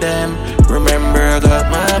rate them. Remember I got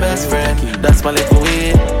my best friend. That's my little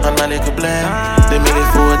weed and my little blame. They made it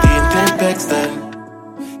 14 clip extend.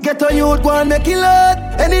 Get a youth, go and make it loud.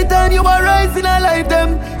 Anytime you are rising, I like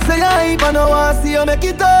them. Say I hype and I want to see you make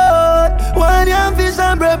it out. One yam fish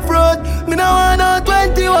and breadfruit. Me now want no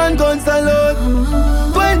 21 guns alone.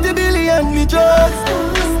 20 billion me drugs.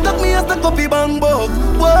 Stuck me as the coffee bang bug.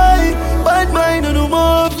 Why? Bad mind on the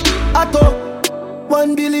move. I talk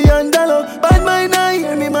 $1 billion. Bad mind I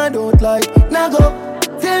hear me, man don't like. Now go.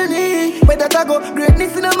 Tell me where that I go.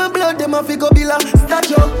 Greatness in my blood, them a figure be like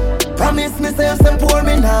statue. Promise me say some pour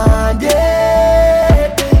me nah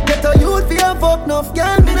dead. Get a youth for your fuck enough,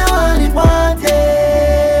 girl, me nah want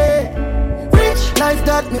it. Rich life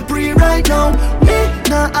that me pre right now. Me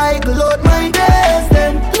nah idle out my days.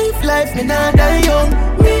 Then live life, me nah die young.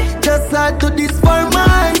 Me just had to this for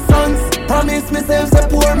my sons. Promise me say some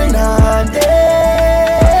pour me nah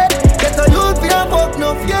dead. Get a youth for your fuck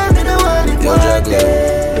enough, girl, me nah want it.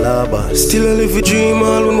 Still I live a dream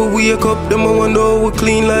all when we wake up. Them I wonder how we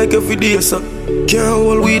clean like every day, so can't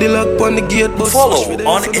hold we the lock on the gate. Follow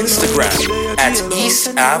on Instagram at East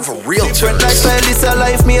Ave Realtors. Lifestyle is a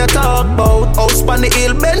life me a talk about. House on the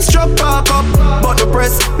hill, Benz truck park up. But the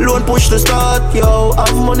press, loan push to start, yo.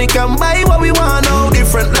 Have money can buy what we want now.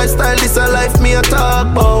 Different lifestyle is a life me a talk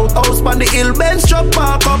about. House on the hill, Benz truck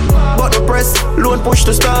park up. But the press, loan push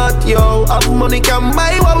to start, yo. Have money can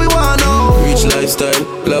buy what we want now. Rich lifestyle,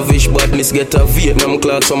 lavish badness. Get a Vietnam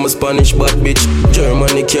clocks from a Spanish bad bitch.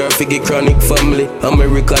 Germany care figure chronic family.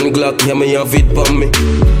 American Glock, yeah me have it on me.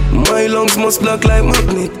 My lungs must block like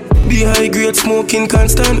magnet. The high grade smoking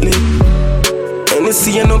constantly.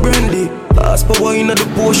 Hennessy and no brandy. Ask for wine at the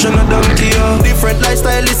potion of donkey, yeah. Different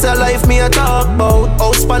lifestyle is a life me a talk about.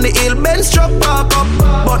 House on the hill, Benz truck park up.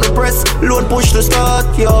 Button press, loan push to start,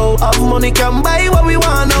 yo. Have money can buy what we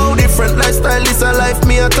want now. Different lifestyle is a life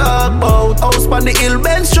me a talk about. House on the hill,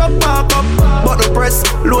 Benz truck park up. but the press,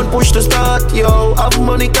 loan push to start, yo. Have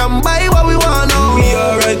money can buy what we want now. We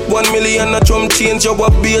alright, 1 million a drum change. You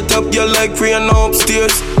up beat up, you like free and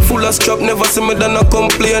upstairs. Full of strap, never see me than a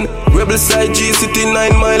complain. Rebel side G City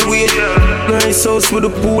 9 mile way. Nice house with a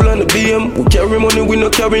pool and a BM. We carry money, we no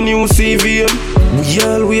carry new CVM. We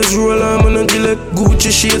always roll on and Gillette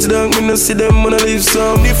Gucci shades down, me no see them when I leave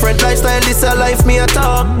some. Different lifestyle, this a life me a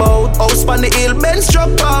talk about. House on the hill, Benz truck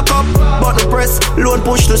park up. But the press, loan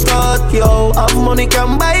push to start, yo. Have money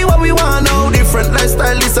can buy what we want now. Different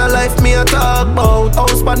lifestyle, this a life me a talk about.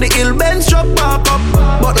 House on the hill, Benz truck park up.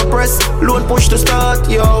 But the press, loan push to start,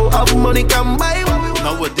 yo. Have money can buy what we want.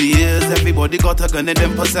 Nowadays, everybody got a gun in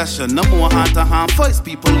them possession. No more hand-to-hand fights,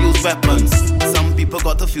 people use weapons. Some people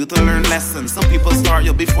got a few to learn lessons. Some people start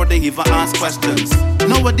you before they even ask questions.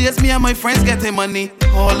 Nowadays, me and my friends getting money.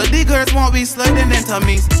 All of the girls want me sliding into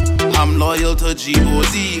me. I'm loyal to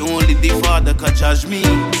G.O.D. Only the father could judge me.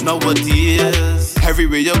 Nowadays,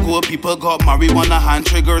 everywhere you go, people got marijuana hand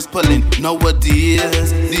triggers pulling.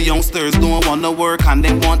 Nowadays, the youngsters don't wanna work and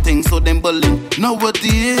they want things, so them bullying.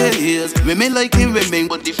 Nowadays, women liking women,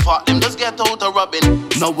 but the fuck them just get out of rubbing.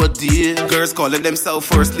 Nowadays, girls calling themselves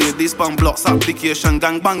first ladies, spam blocks, application,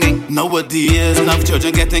 gang banging. Nowadays, enough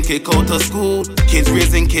children getting kicked out of school. Kids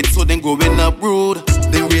raising kids, so them growing up rude.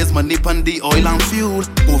 They raise money on the oil and fuel,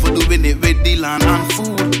 overdoing it with the land and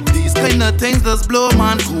food. These kind of things just blow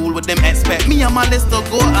man cool. What them expect me and my list to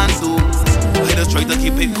go and do. I just try to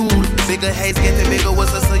keep it cool. Bigger heads getting bigger,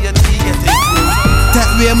 what's the society getting cool. That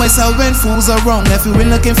way myself when fools are wrong. If you been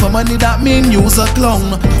looking for money, that mean you's a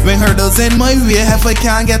clown. When hurdles in my way, if I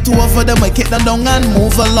can't get to over them, I kick them down and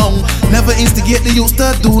move along. Never instigate the youth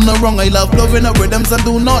to do no wrong. I love blowing up rhythms and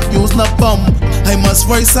do not use no bum. I must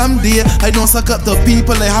rise someday. I don't suck up to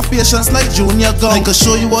people. I have patience like Junior Gong. I can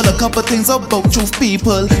show you all a couple things about truth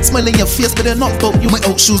people. Smiling your face, but they're not about you. My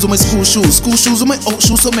out shoes or my school shoes. School shoes or my out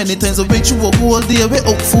shoes. So many times I went you a whole day with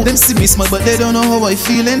out food. Them see me smile, but they don't know how I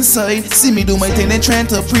feel inside. See me do my thing, they trying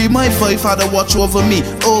to pre my fight. Father watch over me.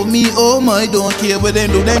 Oh me, oh my, don't care what they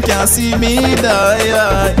do. Them can't see me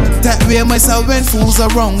die. That way myself when fools are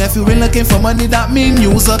wrong. If you been looking for money, that mean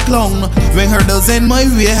you's a clown. When hurdles in my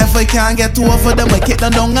way, if I can't get to over them, I kick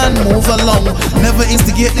them down and move along. Never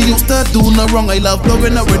instigate the youth to do no wrong. I love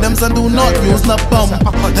blowing up rhythms and do not use no bum.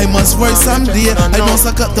 I must rise someday. I don't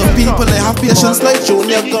suck up to people. I have patience like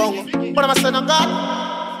Junior Gong. What am I saying, God?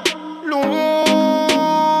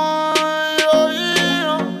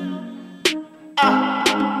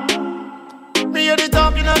 Me hear the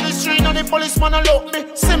talking on the street and the policeman a look me.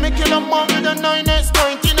 See me kill a man with a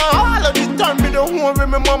 9x19. All of the time me don't want with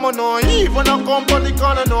me mama no. Even a company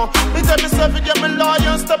corner no. Me tell myself to get me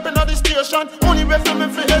lawyer and step in at the station. Only way for me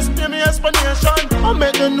for explain me explanation. I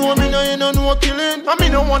make them know me no, you know no killing. I me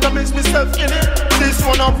no want to mix myself in it. This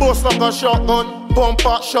one a bust like a shotgun. Pump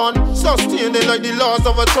action, sustain it like the laws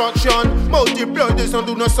of attraction. Multiply this and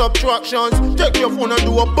do no subtractions. Take your phone and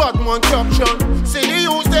do a bad man caption. See the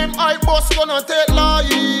use them I bust gonna take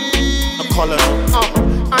life. I call it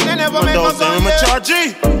and they never make us on my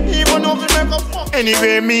chargy. Even though we make a fuck.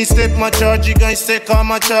 Anyway, me step my chargy, guys take all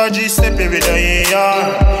my chargy. Step it with a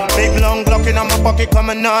AR. Big long Glock in my pocket, come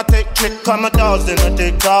and not take trick. Come my dogs, then I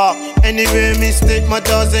take off. Anyway, me step my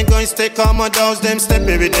dogs, and guys take all my dogs, them step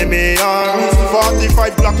it with them AR.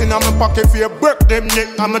 45 Glock in my pocket, for you break them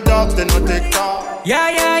neck. I'm a dogs, then I take off.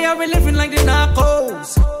 Yeah, we living like the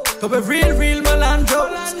narcos. Cause we real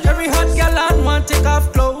Melandros. Every hot gal and want take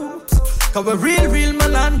off clothes. Cause we real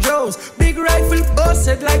Melandros. Big rifle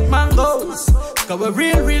busted like mangoes. Cause we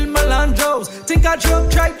real Melandros. Think I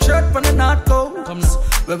joke, try shirt from the narco. Come now,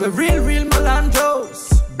 we real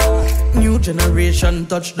Melandros. New generation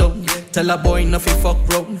touchdown. Tell a boy nothing fuck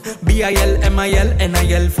round. BIL, MIL,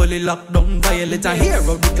 NIL fully locked down. Violate a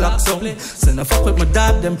hero, the clock sound. Send a fuck with my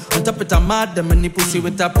dog them. On top it a mad them. And the pussy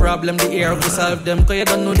with a problem, the air will solve them. Cause you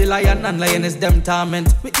don't know the lion and lion is them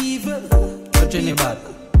torment. We evil, touching it bad.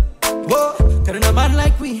 Whoa, cause in a bad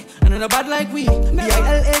like we, and in a bad like we.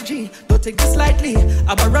 BILAG, don't take this lightly.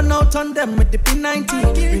 I will run out on them with the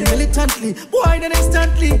P90. Real militantly, boy then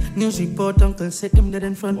instantly. News report, uncle said him dead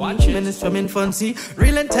in front. Watch minutes from infancy.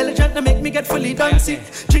 Real intelligent, they make me get fully dancy.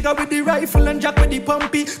 Trigger with the rifle and jack with the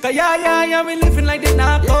pumpy. Cause yeah, we living like the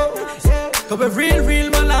narcos. Cause we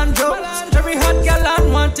real Melandros. Every hot gal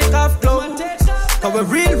and want take off clothes. Cause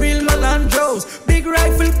we real Melandros. Big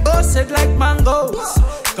rifle busted like mangoes.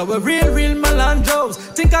 Cause we real Melandros.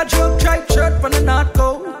 Think I joke, try shirt from the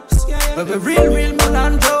narcos. But we real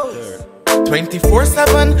Melandros.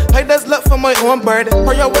 24/7, I just look for my own bird.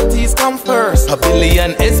 Priorities come first. $1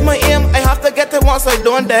 billion is my aim. I have to get it once I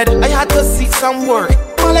don't dead. I had to seek some work.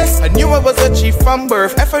 flawless. I knew I was a chief from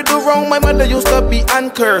birth. If I do wrong, my mother used to be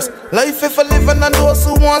uncursed. Life if I live and those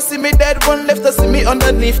who want see me dead, one left to see me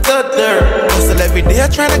underneath the dirt. Hustle every day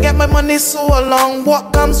trying to get my money so long.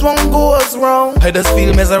 What comes wrong goes wrong. I just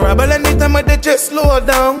feel miserable anytime I did just slow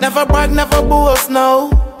down. Never brag, never boast, no.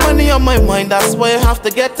 Money on my mind, that's why I have to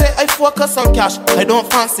get it. I focus on cash, I don't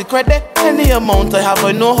fancy credit. Any amount I have,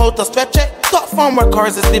 I know how to stretch it. Top farm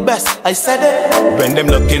workers is the best, I said it. When them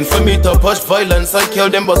looking for me to push violence, I kill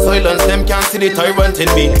them but silence them, can't see the tyrant in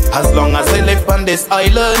me. As long as I live on this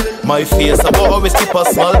island, my face I will always keep a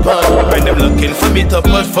small pan. When them looking for me to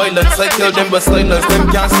push violence, I kill them but silence them,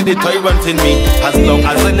 can't see the tyrant in me. As long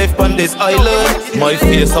as I live on this island, my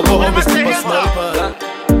face I will always keep a small pan.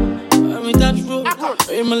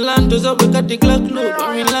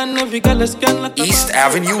 East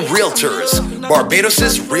Avenue Realtors,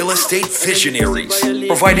 Barbados' real estate visionaries,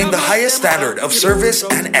 providing the highest standard of service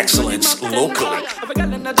and excellence locally.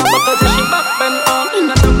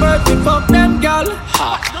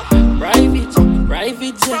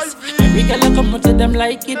 Private jets, every girl I come out to them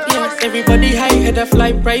like it, yes. Everybody high head a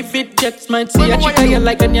fly private jets. Might see a chick you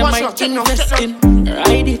like and you might invest in.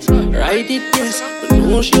 Ride it, yes. But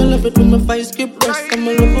no, she'll love it when my vice get breast. I'm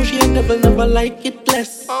a love how she a devil, never like it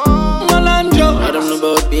less. Malandro, I don't know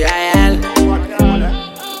about the IL.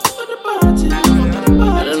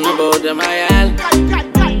 I don't know about them IL. I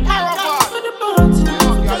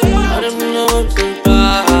don't know about them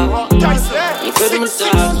you feel them talk,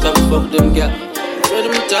 some fuck them girl. Feel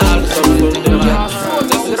them talk, some fuck them girl.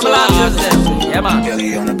 Yeah man,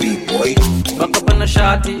 Kelly on the beat, boy. Fuck up on the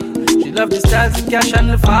shawty. She love the styles, the cash and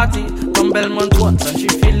the party. From Belmont once and she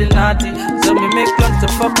feeling naughty. So me make plans to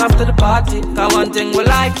fuck after the party. Cause one thing we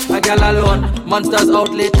like, a girl alone. Monsters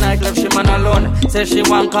out late night, left she man alone. Says she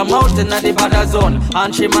want come out in the bad zone.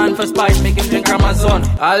 And she man for spite, make him drink Amazon.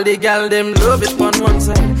 All the girl them love it on one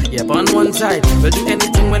side. Yep, on one side. We'll do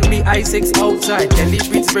anything when we I6 outside. Kelly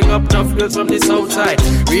beats bring up tough girls from the south side.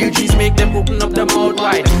 Real G's make them open up their mouth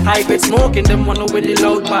wide. High grade smoking, them wanna with the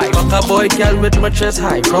loud pipe. Fuck a boy, girl with my chest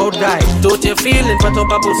high. Proud guy. Don't you feel it, but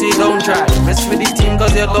up a pussy, don't try. Rest for the team,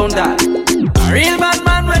 cause you're gon' die. A real bad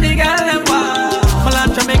man when the girl them wild.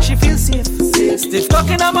 Melantra make she feel safe. Stiff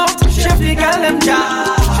talking about, chef the girl them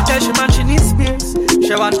jam. She tell she man she needs spears.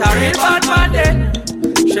 She want a real bad man then.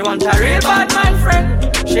 She want a real bad man friend.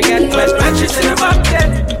 She get wet when she see the back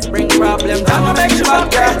then. Bring problems down to make she back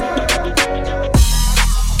then.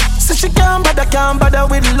 So she can't bother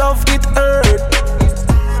with love get hurt.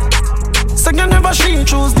 So you never she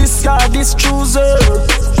choose this guy, this chooser.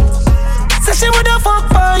 Say she woulda fuck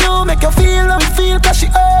for you, make you feel cause she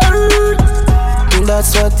hurt.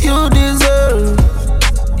 That's what you deserve,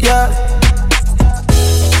 yeah.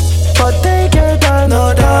 But take your time,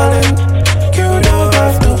 no darling. You don't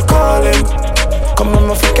have to call him. Come on,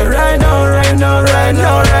 my fucker, right now, in the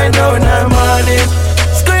morning.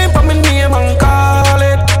 Scream for my name and call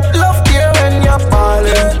it. Love care when you're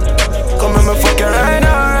falling. Come on, my fucker, right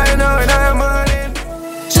now, in the morning.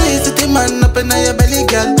 Chase the man up in your belly,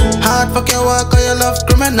 girl. Hard fuck your walk or your love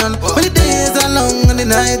criminal. When the days are long and the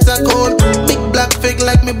nights are cold. Big black fake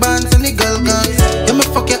like me bands and the girl guns. You me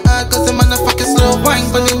fuck your hard cause the man a fuck your slow. Wine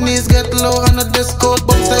when the knees get low and the dress code.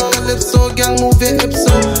 Bounce like a so girl move your hips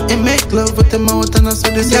so. And make love with the mouth and I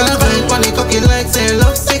saw this girl vibe when he cocky like say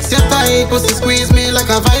love sex you tight. Pussy squeeze me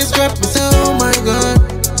like a vice grip. Me say oh my god.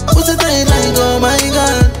 Pussy tight like oh my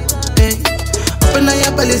god. Hey. Up in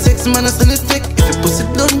your belly 6 man I send it thick. If you pussy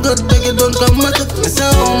done good then you don't come at it. Me say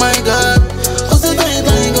oh my god. Pussy tight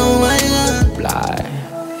like oh my god. Fly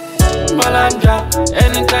Malandra,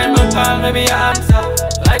 anytime I call maybe I answer.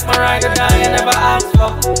 Like my ride or die, you never ask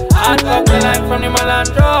for. Hard up the line from the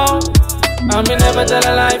Malandro. And me never tell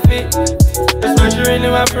a lie fit. That's why she really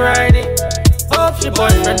want to ride it. Hope she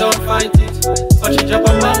boyfriend don't fight it. But she drop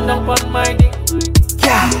a bomb down on my dick.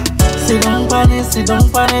 Yeah. Sit down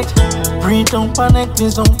panic. Breathe, don't panic,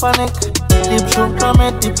 please don't panic. Deep throat from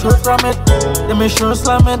it. Let me show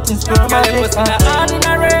slam it, inspire my dick. Your pussy na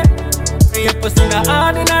ordinary. Your pussy na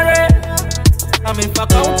ordinary. I mean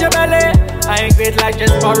fuck out your belly. I ain't great like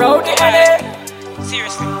just for out the alley.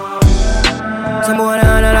 Seriously. Some boy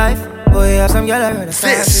on a life. Boy, have some girl I heard.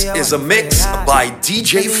 This is a mix by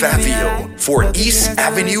DJ Fabio for East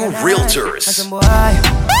Avenue Realtors. Some boy, I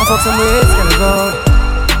fuck some ways, can go.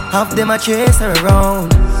 Half them a chase her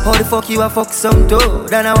around. How the fuck you a fuck some toad?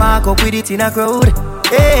 Then I walk up with it in a crowd.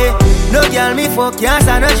 Hey, no girl me fuck, yes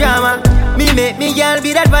and no drama. Me make me girl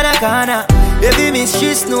be that banana. Baby miss,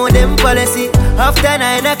 she know them policy. After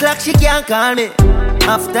 9 o'clock she can't call me.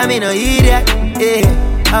 After me no hear that,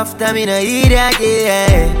 yeah. After me no hear that,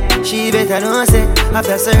 yeah. She better know say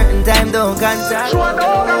after certain time don't contact. She want a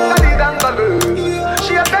gangali.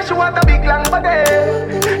 She said she want a big long body.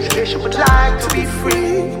 She said she would like to be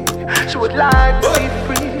free. She would like to be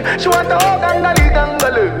free. She want a gangali.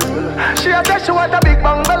 She said she want a big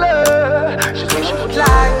bungalow. She said she would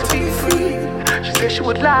like to be free. She said she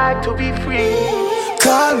would like to be free.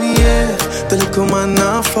 Call me, yeah. The little man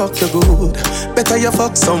now fuck you good. Better you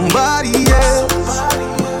fuck somebody else.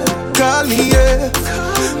 Call me, yeah.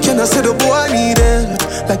 Can I say the boy need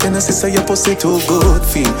help? Like can I say your pussy too good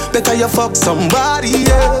feel? Better you fuck somebody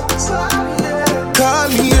else. Call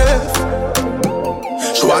me, yeah.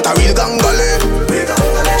 She want a real gangale.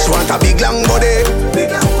 She want a big long body.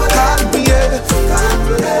 Call me, yeah.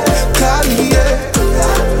 Call me, yeah.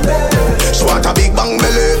 She want a big bang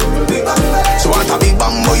belly. She want a big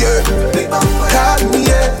bang boy. Call me,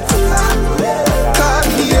 yeah. Call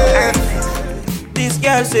me, yeah. This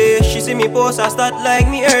girl say she see me post, I start like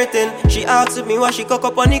me hurting. She asked me why she cock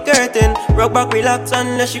up on the curtain. Rock back, relax,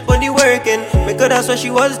 unless she put the work in. Because that's why she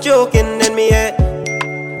was joking. Then me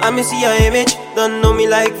I me see her image, don't know me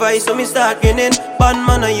like Vice, so me start grinning. Bad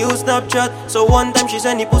man, I use Snapchat. So one time she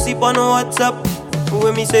send the pussy on WhatsApp.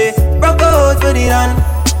 When me say, rock out for the run.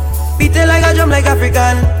 Beat it like a drum like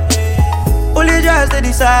African. Pull your jaws to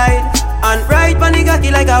the side. And ride pan the cocky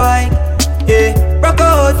like a bike. Yeah, rock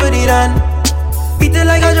out for the run. Beat it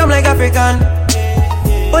like a drum like African.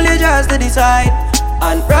 Pull your jaws to the side.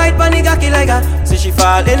 And ride pan the cocky like a. So she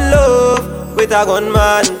fall in love with a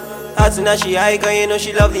gunman. As soon as she high, cause you know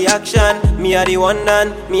she love the action. Me a the one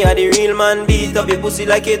man, me a the real man. Beat up your pussy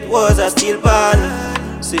like it was a steel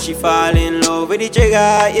pan. So she fall in love with the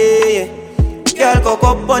trigger, yeah. Girl, cock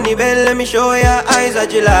up on the bell, let me show ya eyes of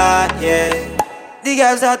July, yeah. The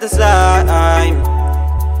girls at the slime.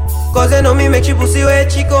 Cause they know me make she pussy wet,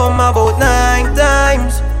 she come about 9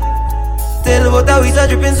 times. Tell about how we start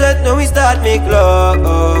dripping sweat, now we start make love.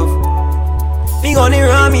 Me gonna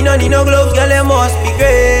run, me no need no gloves, girl, you must be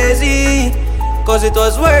crazy. Cause it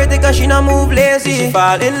was worth it, cause she not move lazy. She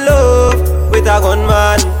fall in love with a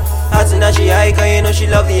gunman. As soon as she high, cause you know she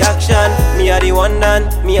love the action. Me a the one man,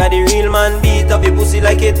 me a the real man. Beat up your pussy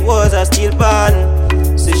like it was a steel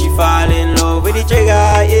pan. So she fall in love with the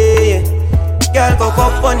trigger, yeah. Girl, cock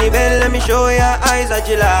up on the bell, let me show ya eyes of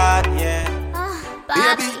July, yeah.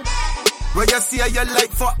 Baby, when you see you like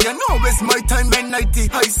fuck, you know it's my time when 90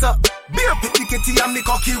 ice up. Beer picky kitty and me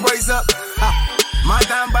cocky rise up. My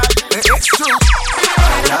damn bad, it's true.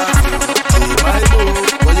 I love you, be my boo.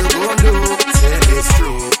 What you gon' do? Say it's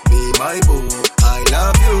true, be my boo. I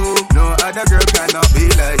love you, no other girl cannot be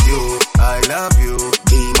like you. I love you,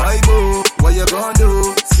 be my boo. What you gon'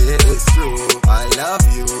 do? Say it's true, I love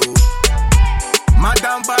you. My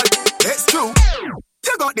damn bad, it's true.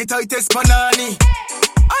 You got the tightest panani.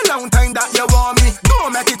 A long time that you want me.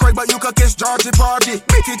 Don't make it cry, but you can kiss Georgie Party.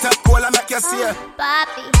 Beat it up cool and make you see it.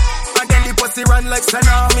 Papi. And then the pussy run like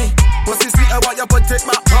tsunami. Pussy sweet, I want you put it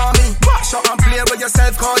back on me. Wash up and play with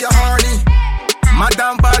yourself, call you horny.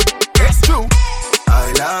 Madam bad, it's true. I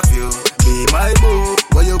love you, be my boo.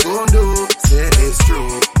 What you gon' do? Say it's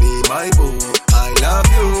true, be my boo. I love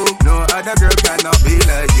you, no other girl cannot be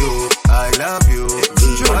like you. I love you,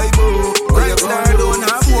 be my boo. What you gon' do? Don't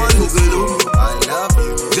have one who glue. I love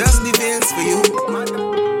you, just the veins for you.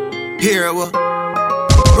 Here what?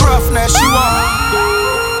 Roughness she want,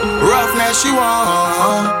 roughness she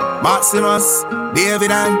want. Maximus,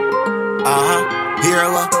 David and here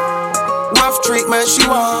what? Rough treatment she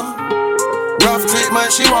want, rough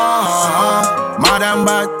treatment she want. Madam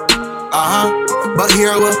bad, but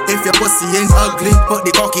here what? If your pussy ain't ugly, put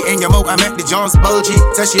the cocky in your mouth and make the jaws bulgy.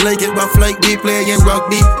 Say she like it rough like we playing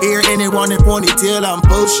rugby. Hear anyone in ponytail and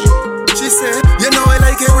bullshit. She said, you know I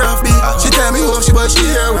like it rough, B. She tell me what she but she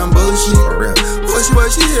hear and bullshit. What she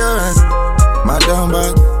but she hear and Madam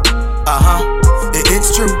bad,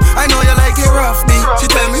 it's true. I know you like it rough, B.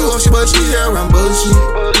 She tell me what she but she hear and bullshit.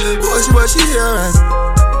 What she but she hear and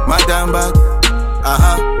Madam bad,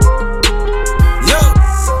 Yo,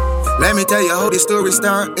 let me tell you how the story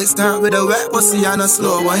start. It start with a wet pussy and a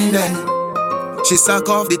slow wind then. She suck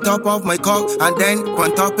off the top of my cock and then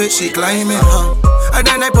on top it she climbing, And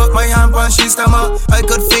then I put my hand on she stomach. I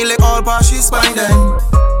could feel it all past she spine then.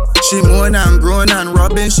 She moan and groan and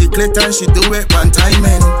rubbing. She clit and she do it one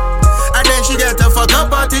timing. And then she get a fuck up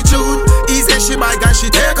attitude. Easy she bag and she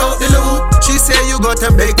take out the loot. She say you got a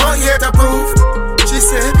big one here to prove. She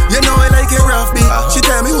say, you know I like it rough, B. She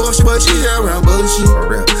tell me what she but she hear and bullshit.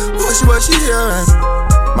 What she but she hear and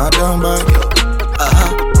Madam bad,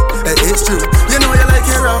 it's true. You know you like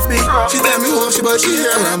it rough, B. She tell me what she but she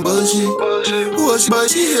hear and bullshit. What she but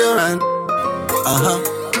she hear and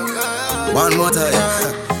one more time.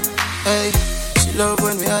 Hey, she love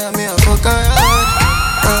when me hire me a fuck her hard.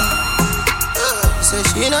 Say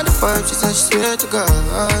she not the vibe, she said she swear to God.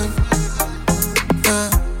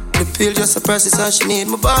 The pill just suppresses how she need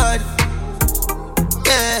my body.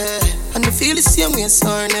 Yeah, and the feel the same way, so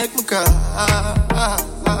her neck my cry.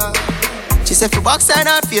 She said for backside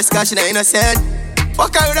her face, cause she not innocent.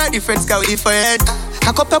 Fuck her with a different scout different.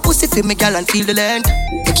 Cock up her pussy for me, girl, and feel the length.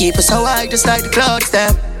 They keep her so high, just like the clouds,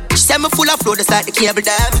 them. She said me full of flow, just like the cable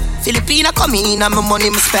dam. Filipina come in and my money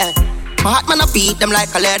me spend. My heart man I beat them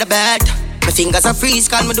like a leather bed. My fingers are freeze,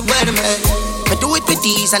 call me the weatherman. I do it with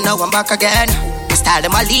these and now I'm back again. My style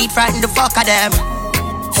them I lead, frighten the fuck of them.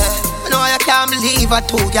 I know I can't believe I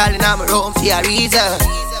told y'all in my room for a reason.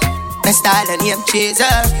 My style and name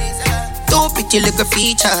chaser. Two pretty little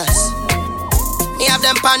features. Me have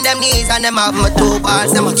them on them knees and them have my two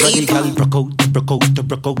balls. Them a keep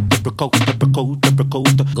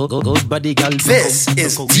Good body girl. This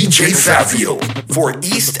is DJ Fabio for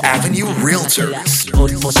East Avenue Realtors.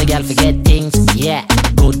 Good pussy girl forget things, yeah.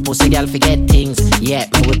 Good pussy girl forget things, yeah.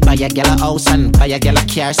 I would buy a girl a house and buy a girl a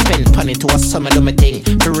car, spend money to a summer do my thing.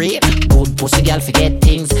 For real, good pussy girl forget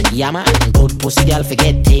things, yeah man. Good pussy girl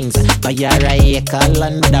forget things. Buy her a acre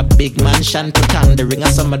land with a big mansion, put on the ring a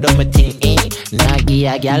summer do my thing, eh. Nah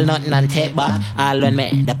give a girl nothing and take back. All when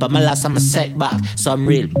me, that put my last on my setback. Some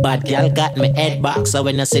real bad girl got me head back. So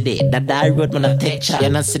when you see that road when I take shot, you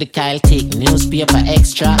not see the Kyle take newspaper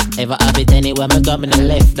extra. Ever have it anywhere me go, me no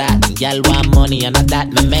left that. Girl want money and that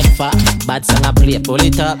me make for. Bad song I play, pull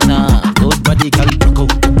it up now. Good body girl, broke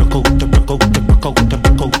out.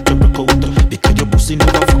 Because your pussy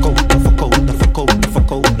never fuck out.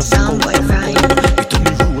 Soundboy right. It on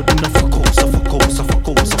the road and I fuck out.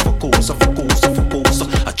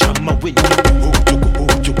 I try my way.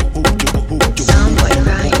 Soundboy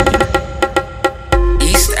right.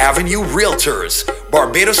 East Avenue Realtors,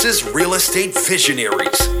 Barbados' real estate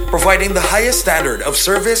visionaries, providing the highest standard of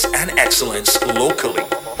service and excellence locally.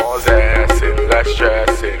 More zessin', less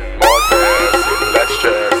stressing. More zessin', less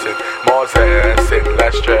stressing. More zessin',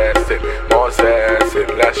 less stressing. More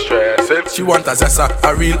zessin', less stressing. She want a zessa,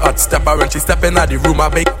 a real hot stepper. When she step in the room, a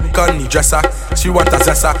big conny dresser. She want a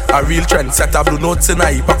zessa, a real trendsetter. Blue notes in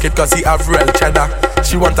her pocket cause he have real cheddar.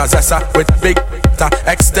 She want a zessa with big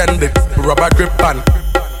extended rubber grip and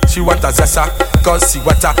she want a zessa, cause she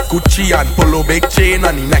want a Gucci and polo big chain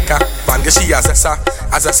on the necker. Van she a zessa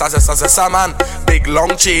man. Big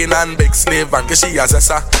long chain and big slave. Van she a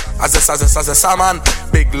zessa man.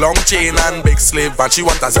 Big long chain and big slave. And she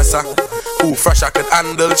want a zessa who fresh I could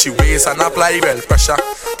handle. She weighs and apply real pressure.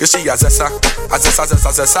 Cause she a zessa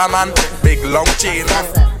man. Big long chain.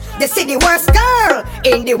 The city worst girl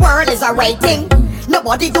in the world is a rating.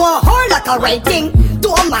 Nobody do a whore like a rating.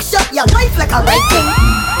 Don't mash up your life like a rating.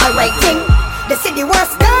 A rating. The city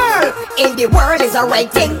worst girl in the world is a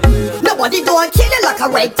rating. Nobody don't kill you like a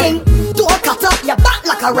rating. Don't cut up your back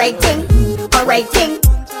like a rating. A rating.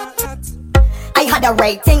 I had a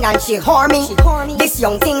rating and she whore me. This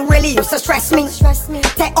young thing really used to stress me.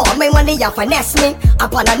 Take all my money and finesse me.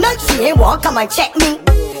 Upon a night she ain't walk, come and check me.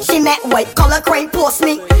 She met white collar crane post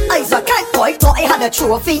me. Eyes a can't toy, thought I had a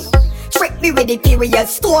trophy. Trick me with the period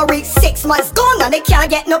story. 6 months gone and they can't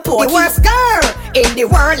get no port. The worst girl in the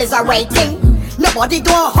world is a rating. Nobody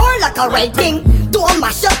do a whore like a rating. Don't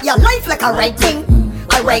mash up your life like a rating.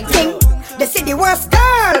 A rating. They say the worst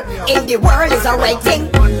girl in the world is a rating.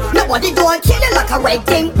 Nobody don't kill you like a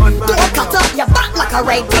rating. Don't cut up your back like a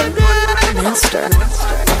rating. Monster.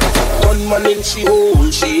 Gunman in she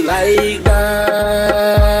hole, she like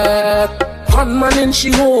that. Gunman in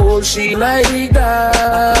she hole, she like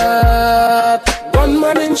that.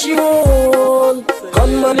 Gunman in she hole,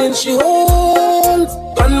 gunman in she hole,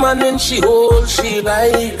 gunman in she hole, she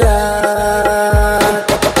like that.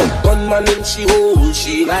 Gunman in she hole,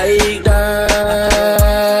 she like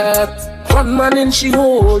that. Gunman in she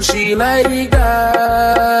hole, she like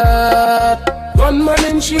that. Gunman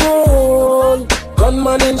in she hole,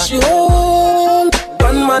 gunman in she hole,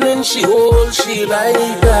 gunman in she hole, she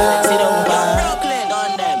like that.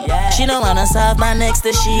 She don't wanna serve man next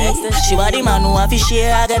to she. She want the man who have to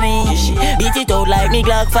share agony. Beat it out like me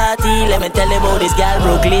Glock 40. Let me tell you about this girl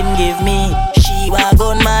Brooklyn give me. She wa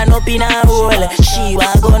gunman up in a hole. She wa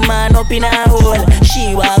gunman up in a hole.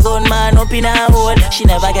 She wa gunman up in a hole. She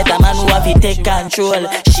never get a man who have to take control.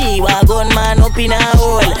 She wa gunman up in a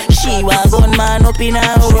hole. She wa gunman up in a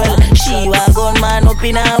hole. She wa gunman up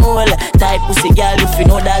in a hole. Tight pussy girl if you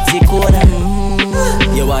know that's the code.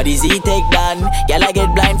 You what is he take down? Y'all I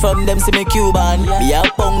get blind from them see me Cuban. Me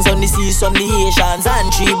have pungs on the seas from the Haitians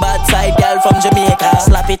and 3 bad side girl from Jamaica.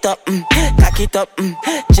 Slap it up, cock it up,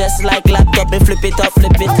 just like laptop me flip it up,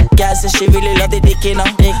 flip it. Girl say she really love the dick, you know.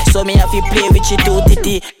 So me have to play with you too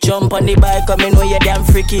titty. Jump on the bike, come me know you damn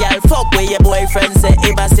freaky. I'll fuck with your boyfriend say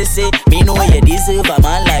Iba sissy. Me know you deserve a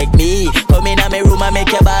man like me. Come in my room and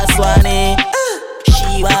make your boss swanny.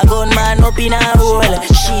 She wa gun man up in a hole.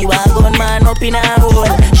 She wa gun man up in a hole.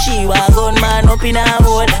 She wa gun man up in a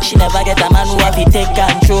hole. She never get a man who have to take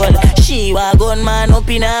control. She wa gun man up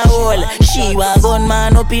in a hole. She wa gun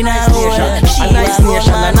man up in a hole. She wa gun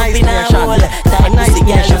man up in a hole. A nice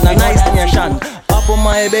nation, a nice nation. Up on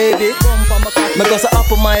my baby, me go say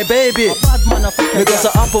up on my baby. Me go say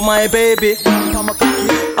up on my baby.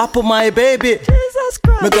 Up on my baby.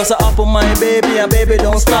 Me go say up on my baby and baby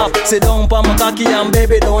don't stop. Sit down pa my cocky and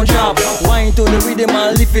baby don't drop. Wine to the rhythm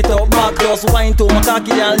and lift it up back. Just wine to my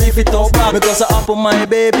cocky and lift it up back. Me go say up on my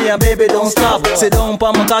baby and baby don't stop. Sit down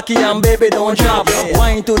pa my cocky and baby don't drop.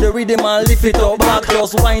 Wine to the rhythm and lift it up back.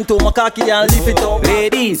 Just wine to my cocky and lift it up.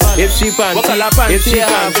 Ladies, if she panty, if she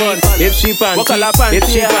have fun, if she panty, if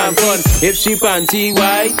she have fun, if she panty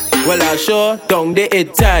white, well I sure down the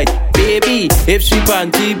it tight. Baby, if she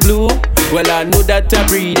panty blue, well I know that I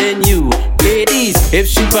breathe in you. Ladies, if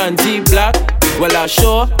she panty black, well I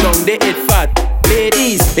sure down the it fat.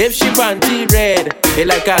 Ladies, if she panty red, it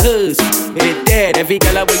like a hearse, it dead. Every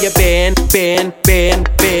girl where you bend.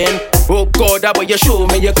 Oh God, that way you show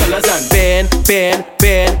me your colors and bend.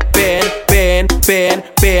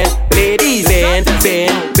 Ladies, bend.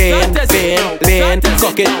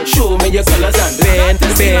 Cock it, show me your colors and bend.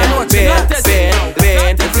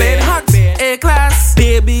 A-class,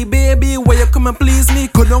 baby, where you come and please me?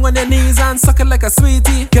 Go down on your knees and suck it like a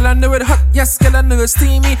sweetie. Girl, I know it hot, yes, girl, I know it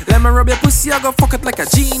steamy. Let me rub your pussy, I go fuck it like a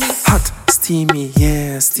genie. Hot, steamy,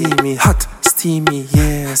 yeah, steamy. Hot, steamy,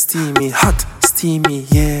 yeah, steamy. Hot, steamy,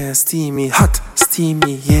 yeah, steamy. Hot,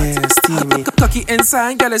 steamy, yeah, steamy. Cocky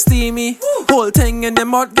inside, girl, it's steamy. Whole thing in the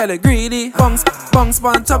mud, girl, it greedy. Bungs,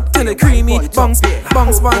 bun top till it creamy. Bungs,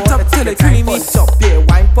 bun top till it creamy.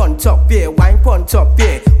 Wine pon top, yeah, wine pon top,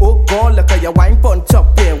 yeah. Oh God, look at your wine pon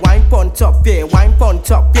top, yeah, wine pon top, yeah, wine pon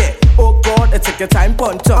top, yeah. Oh God, it took your time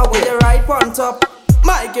pon top. I wear your right pon top,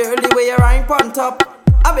 my girlie, where your right pon top.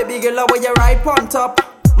 A baby girl, where your right pon top,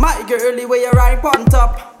 my girlie, where your right pon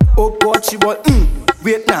top. Oh God, she want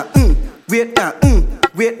wait now, wait now,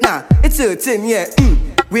 wait now. It's hurting, yeah,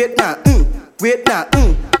 wait now, wait now,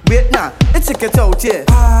 wait now. It took it out, yeah.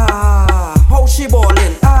 How she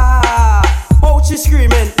ballin', how she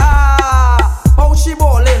screaming, how she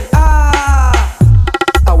ballin',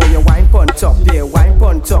 I wear your wine pon top, yeah, wine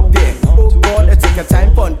pon top, yeah. Oh God, it take a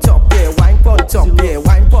time pon top, yeah, wine pon top, yeah,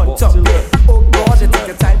 wine pon top, yeah. Oh God, it take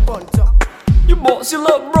a time pon top. Your bossy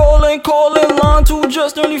look brawling, calling, line two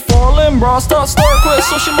just nearly falling. Bra start quick,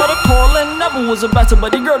 so she mother calling. Never was a better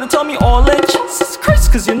buddy girl to tell me all in. Jesus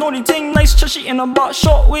Christ, cause you know the thing nice, chushy in a butt,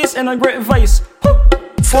 short waist and a great vice.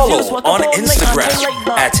 Follow on Instagram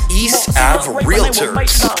at East Ave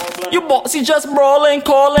Realtors. Your bossy just brawling,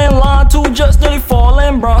 calling, line two just nearly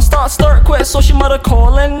falling. Bra start quick, so she mother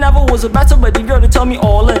calling. Never was a better buddy girl to tell me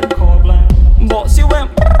all in. Bossy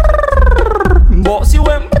went, bossy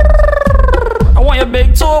went. I want your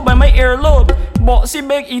big toe by my earlobe. Bossy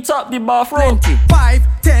big, eat up the bathroom.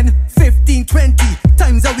 5, 10, 15, 20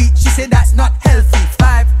 times a week. She said that's not healthy.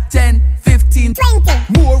 5, 10, 15, 20.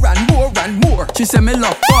 More and more. She said me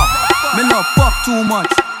love fuck too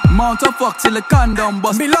much. Mount a fuck till the condom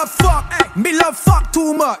bust. Me love fuck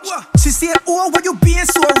too much. She said, oh, why you being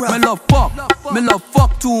so rough? Me love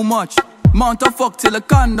fuck too much. Mount a fuck till the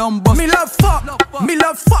condom bust. Me love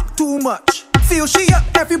fuck too much. Feel she up,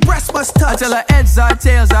 every breast must touch. I tell her heads are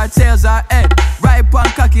tails are head. Right pan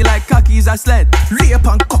cocky like cocky's a sled. Lay up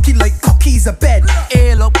on cocky like cocky's a bed.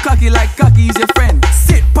 Ail up cocky like cocky's your friend.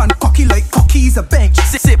 Sit pan cocky like cocky's a bench.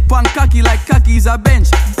 Sit pan cocky like cocky's a bench.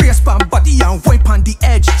 Brace pan body and wipe on the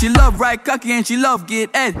edge. She love ride cocky and she love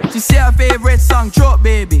get head. She say her favorite song, Choke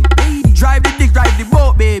Baby. Drive the dick, drive the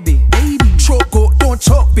boat, baby. Choke go, don't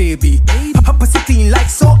choke, baby. Her pussy clean like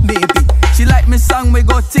soap, baby. She like me song, we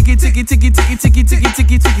go ticky ticky ticky ticky ticky ticky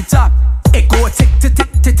ticky ticky tock. It go tick tick tick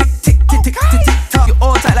tick tick tick tick tick tick tock. You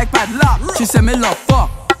all tight like padlock. She said me love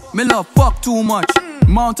fuck too much.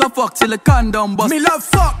 Mount a fuck till the condom bust. Me love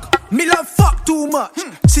fuck too much.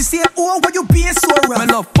 She said, oh, why you being so rough?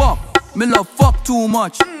 Me love fuck too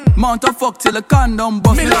much. Mount a fuck till the condom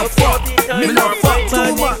bust. Me love fuck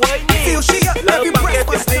too much. Feel she up every breath.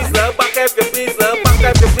 Back if you please, back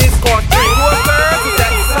if you please. Caught 3 more girls,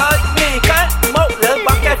 that's hurt me. Can't mouth,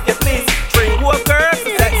 back if you please. 3 more girls,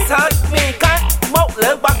 that's hurt me. Can't mouth.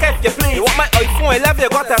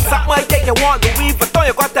 sure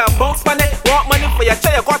you got to bounce on it. Want money for your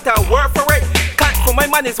chair, you got to work for it. Cut for my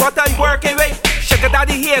money's what I'm working with. Sugar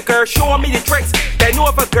daddy here, girl, show me the tricks. Then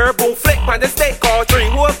over girl, boom, flick on the stick. Call 3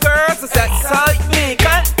 more girls, and that's how me.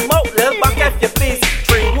 Can't moat, little back if you please.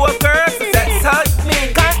 3 more girls, and that's how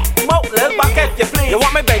me. Can't moat, little back if you please. You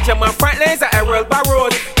want me Benjamin Franklin's at Errol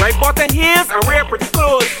Barrows. Right button heels and real pretty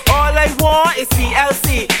clothes. All I want is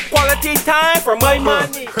TLC. Quality time for my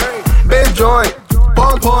money. Big joint,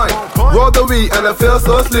 point, roll the weed and I feel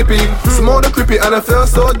so sleepy. Smoke the creepy and I feel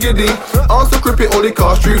so giddy. Also creepy only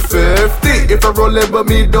cost $3.50. If I roll it but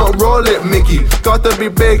me don't roll it, Mickey. Got to be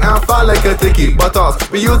big and fly like a ticky. But us,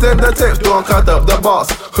 we using the tips, don't cut up the boss.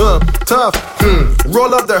 Tough,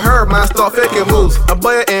 roll up the herb, man, start faking moves. I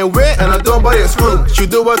buy it in wet and I don't buy it screw. She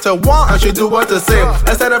do what I want and she do what I say.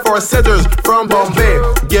 I said it for scissors from Bombay.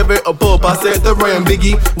 Give it a pull, I said the Ryan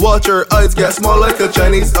Biggie. Watch your eyes get small like a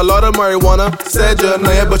Chinese. A lot of marijuana, said you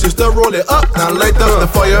know ya, but you still roll it up and light up the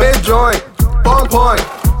fire. Big joint, point,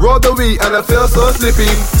 roll the weed and I feel so sleepy.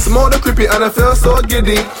 Smoke the creepy and I feel so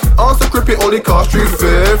giddy. Also creepy only cost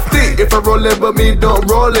 $3.50. If I roll it but me don't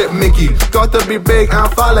roll it, Mickey. Got to be big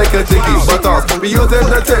and fly like a ticky. But us, we using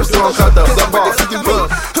the tips, don't cut up the boss.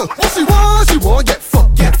 What she want, get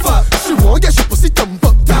fucked, get fucked. She want, get she pussy dumb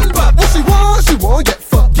buck, dumb buck. What she want, get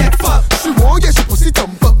fucked, get fucked. She want, get she pussy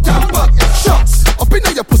dumb buck, dumb buck. Shots up in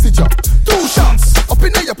your pussy jaw. 2 shots up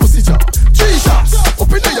in your pussy jaw. 3 shots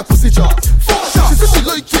up in your pussy jaw. 4 shots. She said she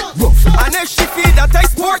like it rough. And if she feel that I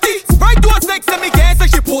sporty, right those legs and me can't say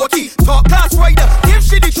she porky. Top class rider, give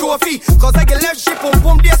she the trophy. Cause I get left she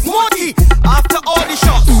boom they smarty. After all the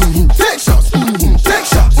shots, take shots, take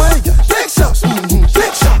shots, take shots,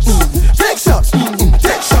 take shots, take shots,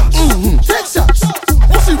 take shots, take shots.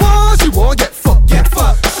 What she want, get fucked, get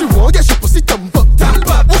fucked. She want, get she pussy dumb buck, dumb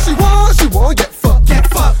buck. What she want, get fucked, get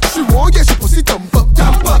fucked. She want, get she pussy dumb buck,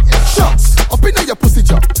 dumb buck. Shots up in your pussy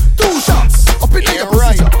jaw. 2 shots up in your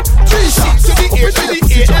pussy jaw. 3 shots up in your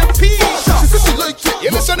pussy jaw. 4 shots. She said she like it.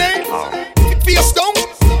 You listening? Face down,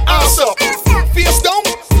 ass up. Face down,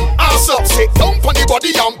 ass up. Sit down pon the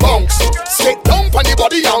body and bounce. Sit down pon the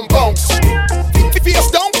body and bounce.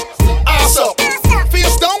 Face down, ass up.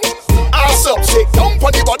 Face down, ass up. Sit down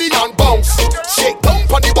pon the body and bounce. Sit down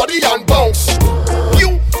pon the body and bounce.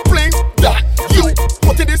 You blame that. You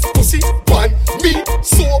putting this pussy on me.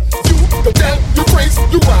 So you the tell you praise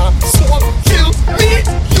you are. So kill me.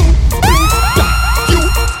 You blame that. You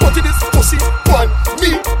putting this pussy on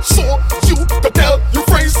me. So you the tell you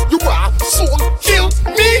praise you are. So kill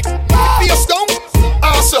me. Face down,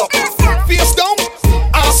 ass up. Face down,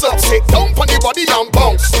 ass up. Sit down pon the body and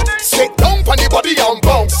bounce. Sit down pon the body and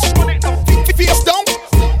bounce. Face down,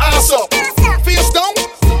 ass up. Face down,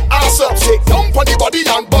 ass up. Sit down pon the body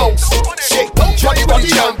and bounce. Sit down pon the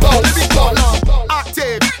body and bounce.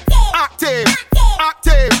 Active, active,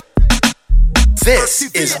 active. This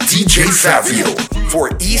is DJ Savio for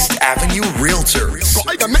East Avenue Realtors.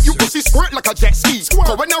 I can make you pussy squirt like a jet ski.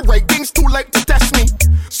 Cause when I write things too late to test me.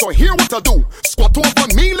 So here what I do. Squat over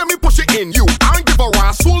me, let me push it in you. I don't give a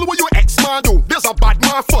rascal what your ex-man do. There's a bad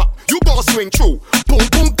man fuck, you gotta swing through. Boom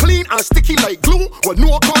boom clean and sticky like glue. With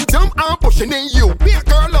no condom, I'm pushing in you. Be a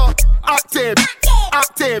girl active,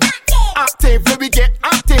 active, active. Let me get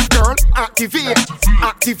active, girl. Activate,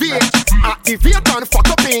 activate, activate and fuck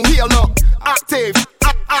up in here, look. Active,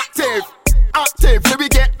 active, active. Let me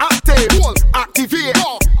get active. Activate,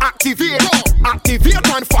 activate, activate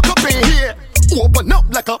and fuck up in here. Open up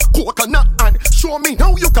like a coconut and show me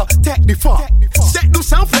how you can take the fuck. Set the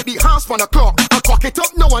sound like the hands on the clock. I cock it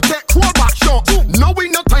up now and take quarterback shot. Now we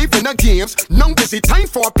no time for the games. Now this is time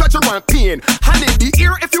for pleasure and pain. Hand in the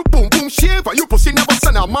ear if you boom boom shave. And you pussy never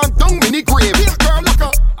send a man down in the grave. Here girl look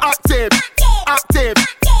up. Active, active,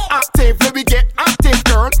 active. Let me get active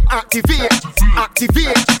girl. Activate,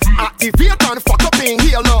 activate, activate and fuck up in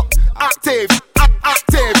here look. Active,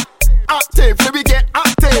 active, active. Let me get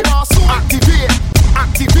active. Activate,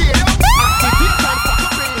 activate, activate and fuck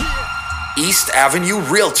up in here. East Avenue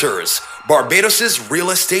Realtors, Barbados' real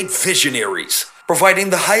estate visionaries, providing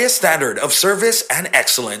the highest standard of service and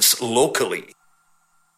excellence locally.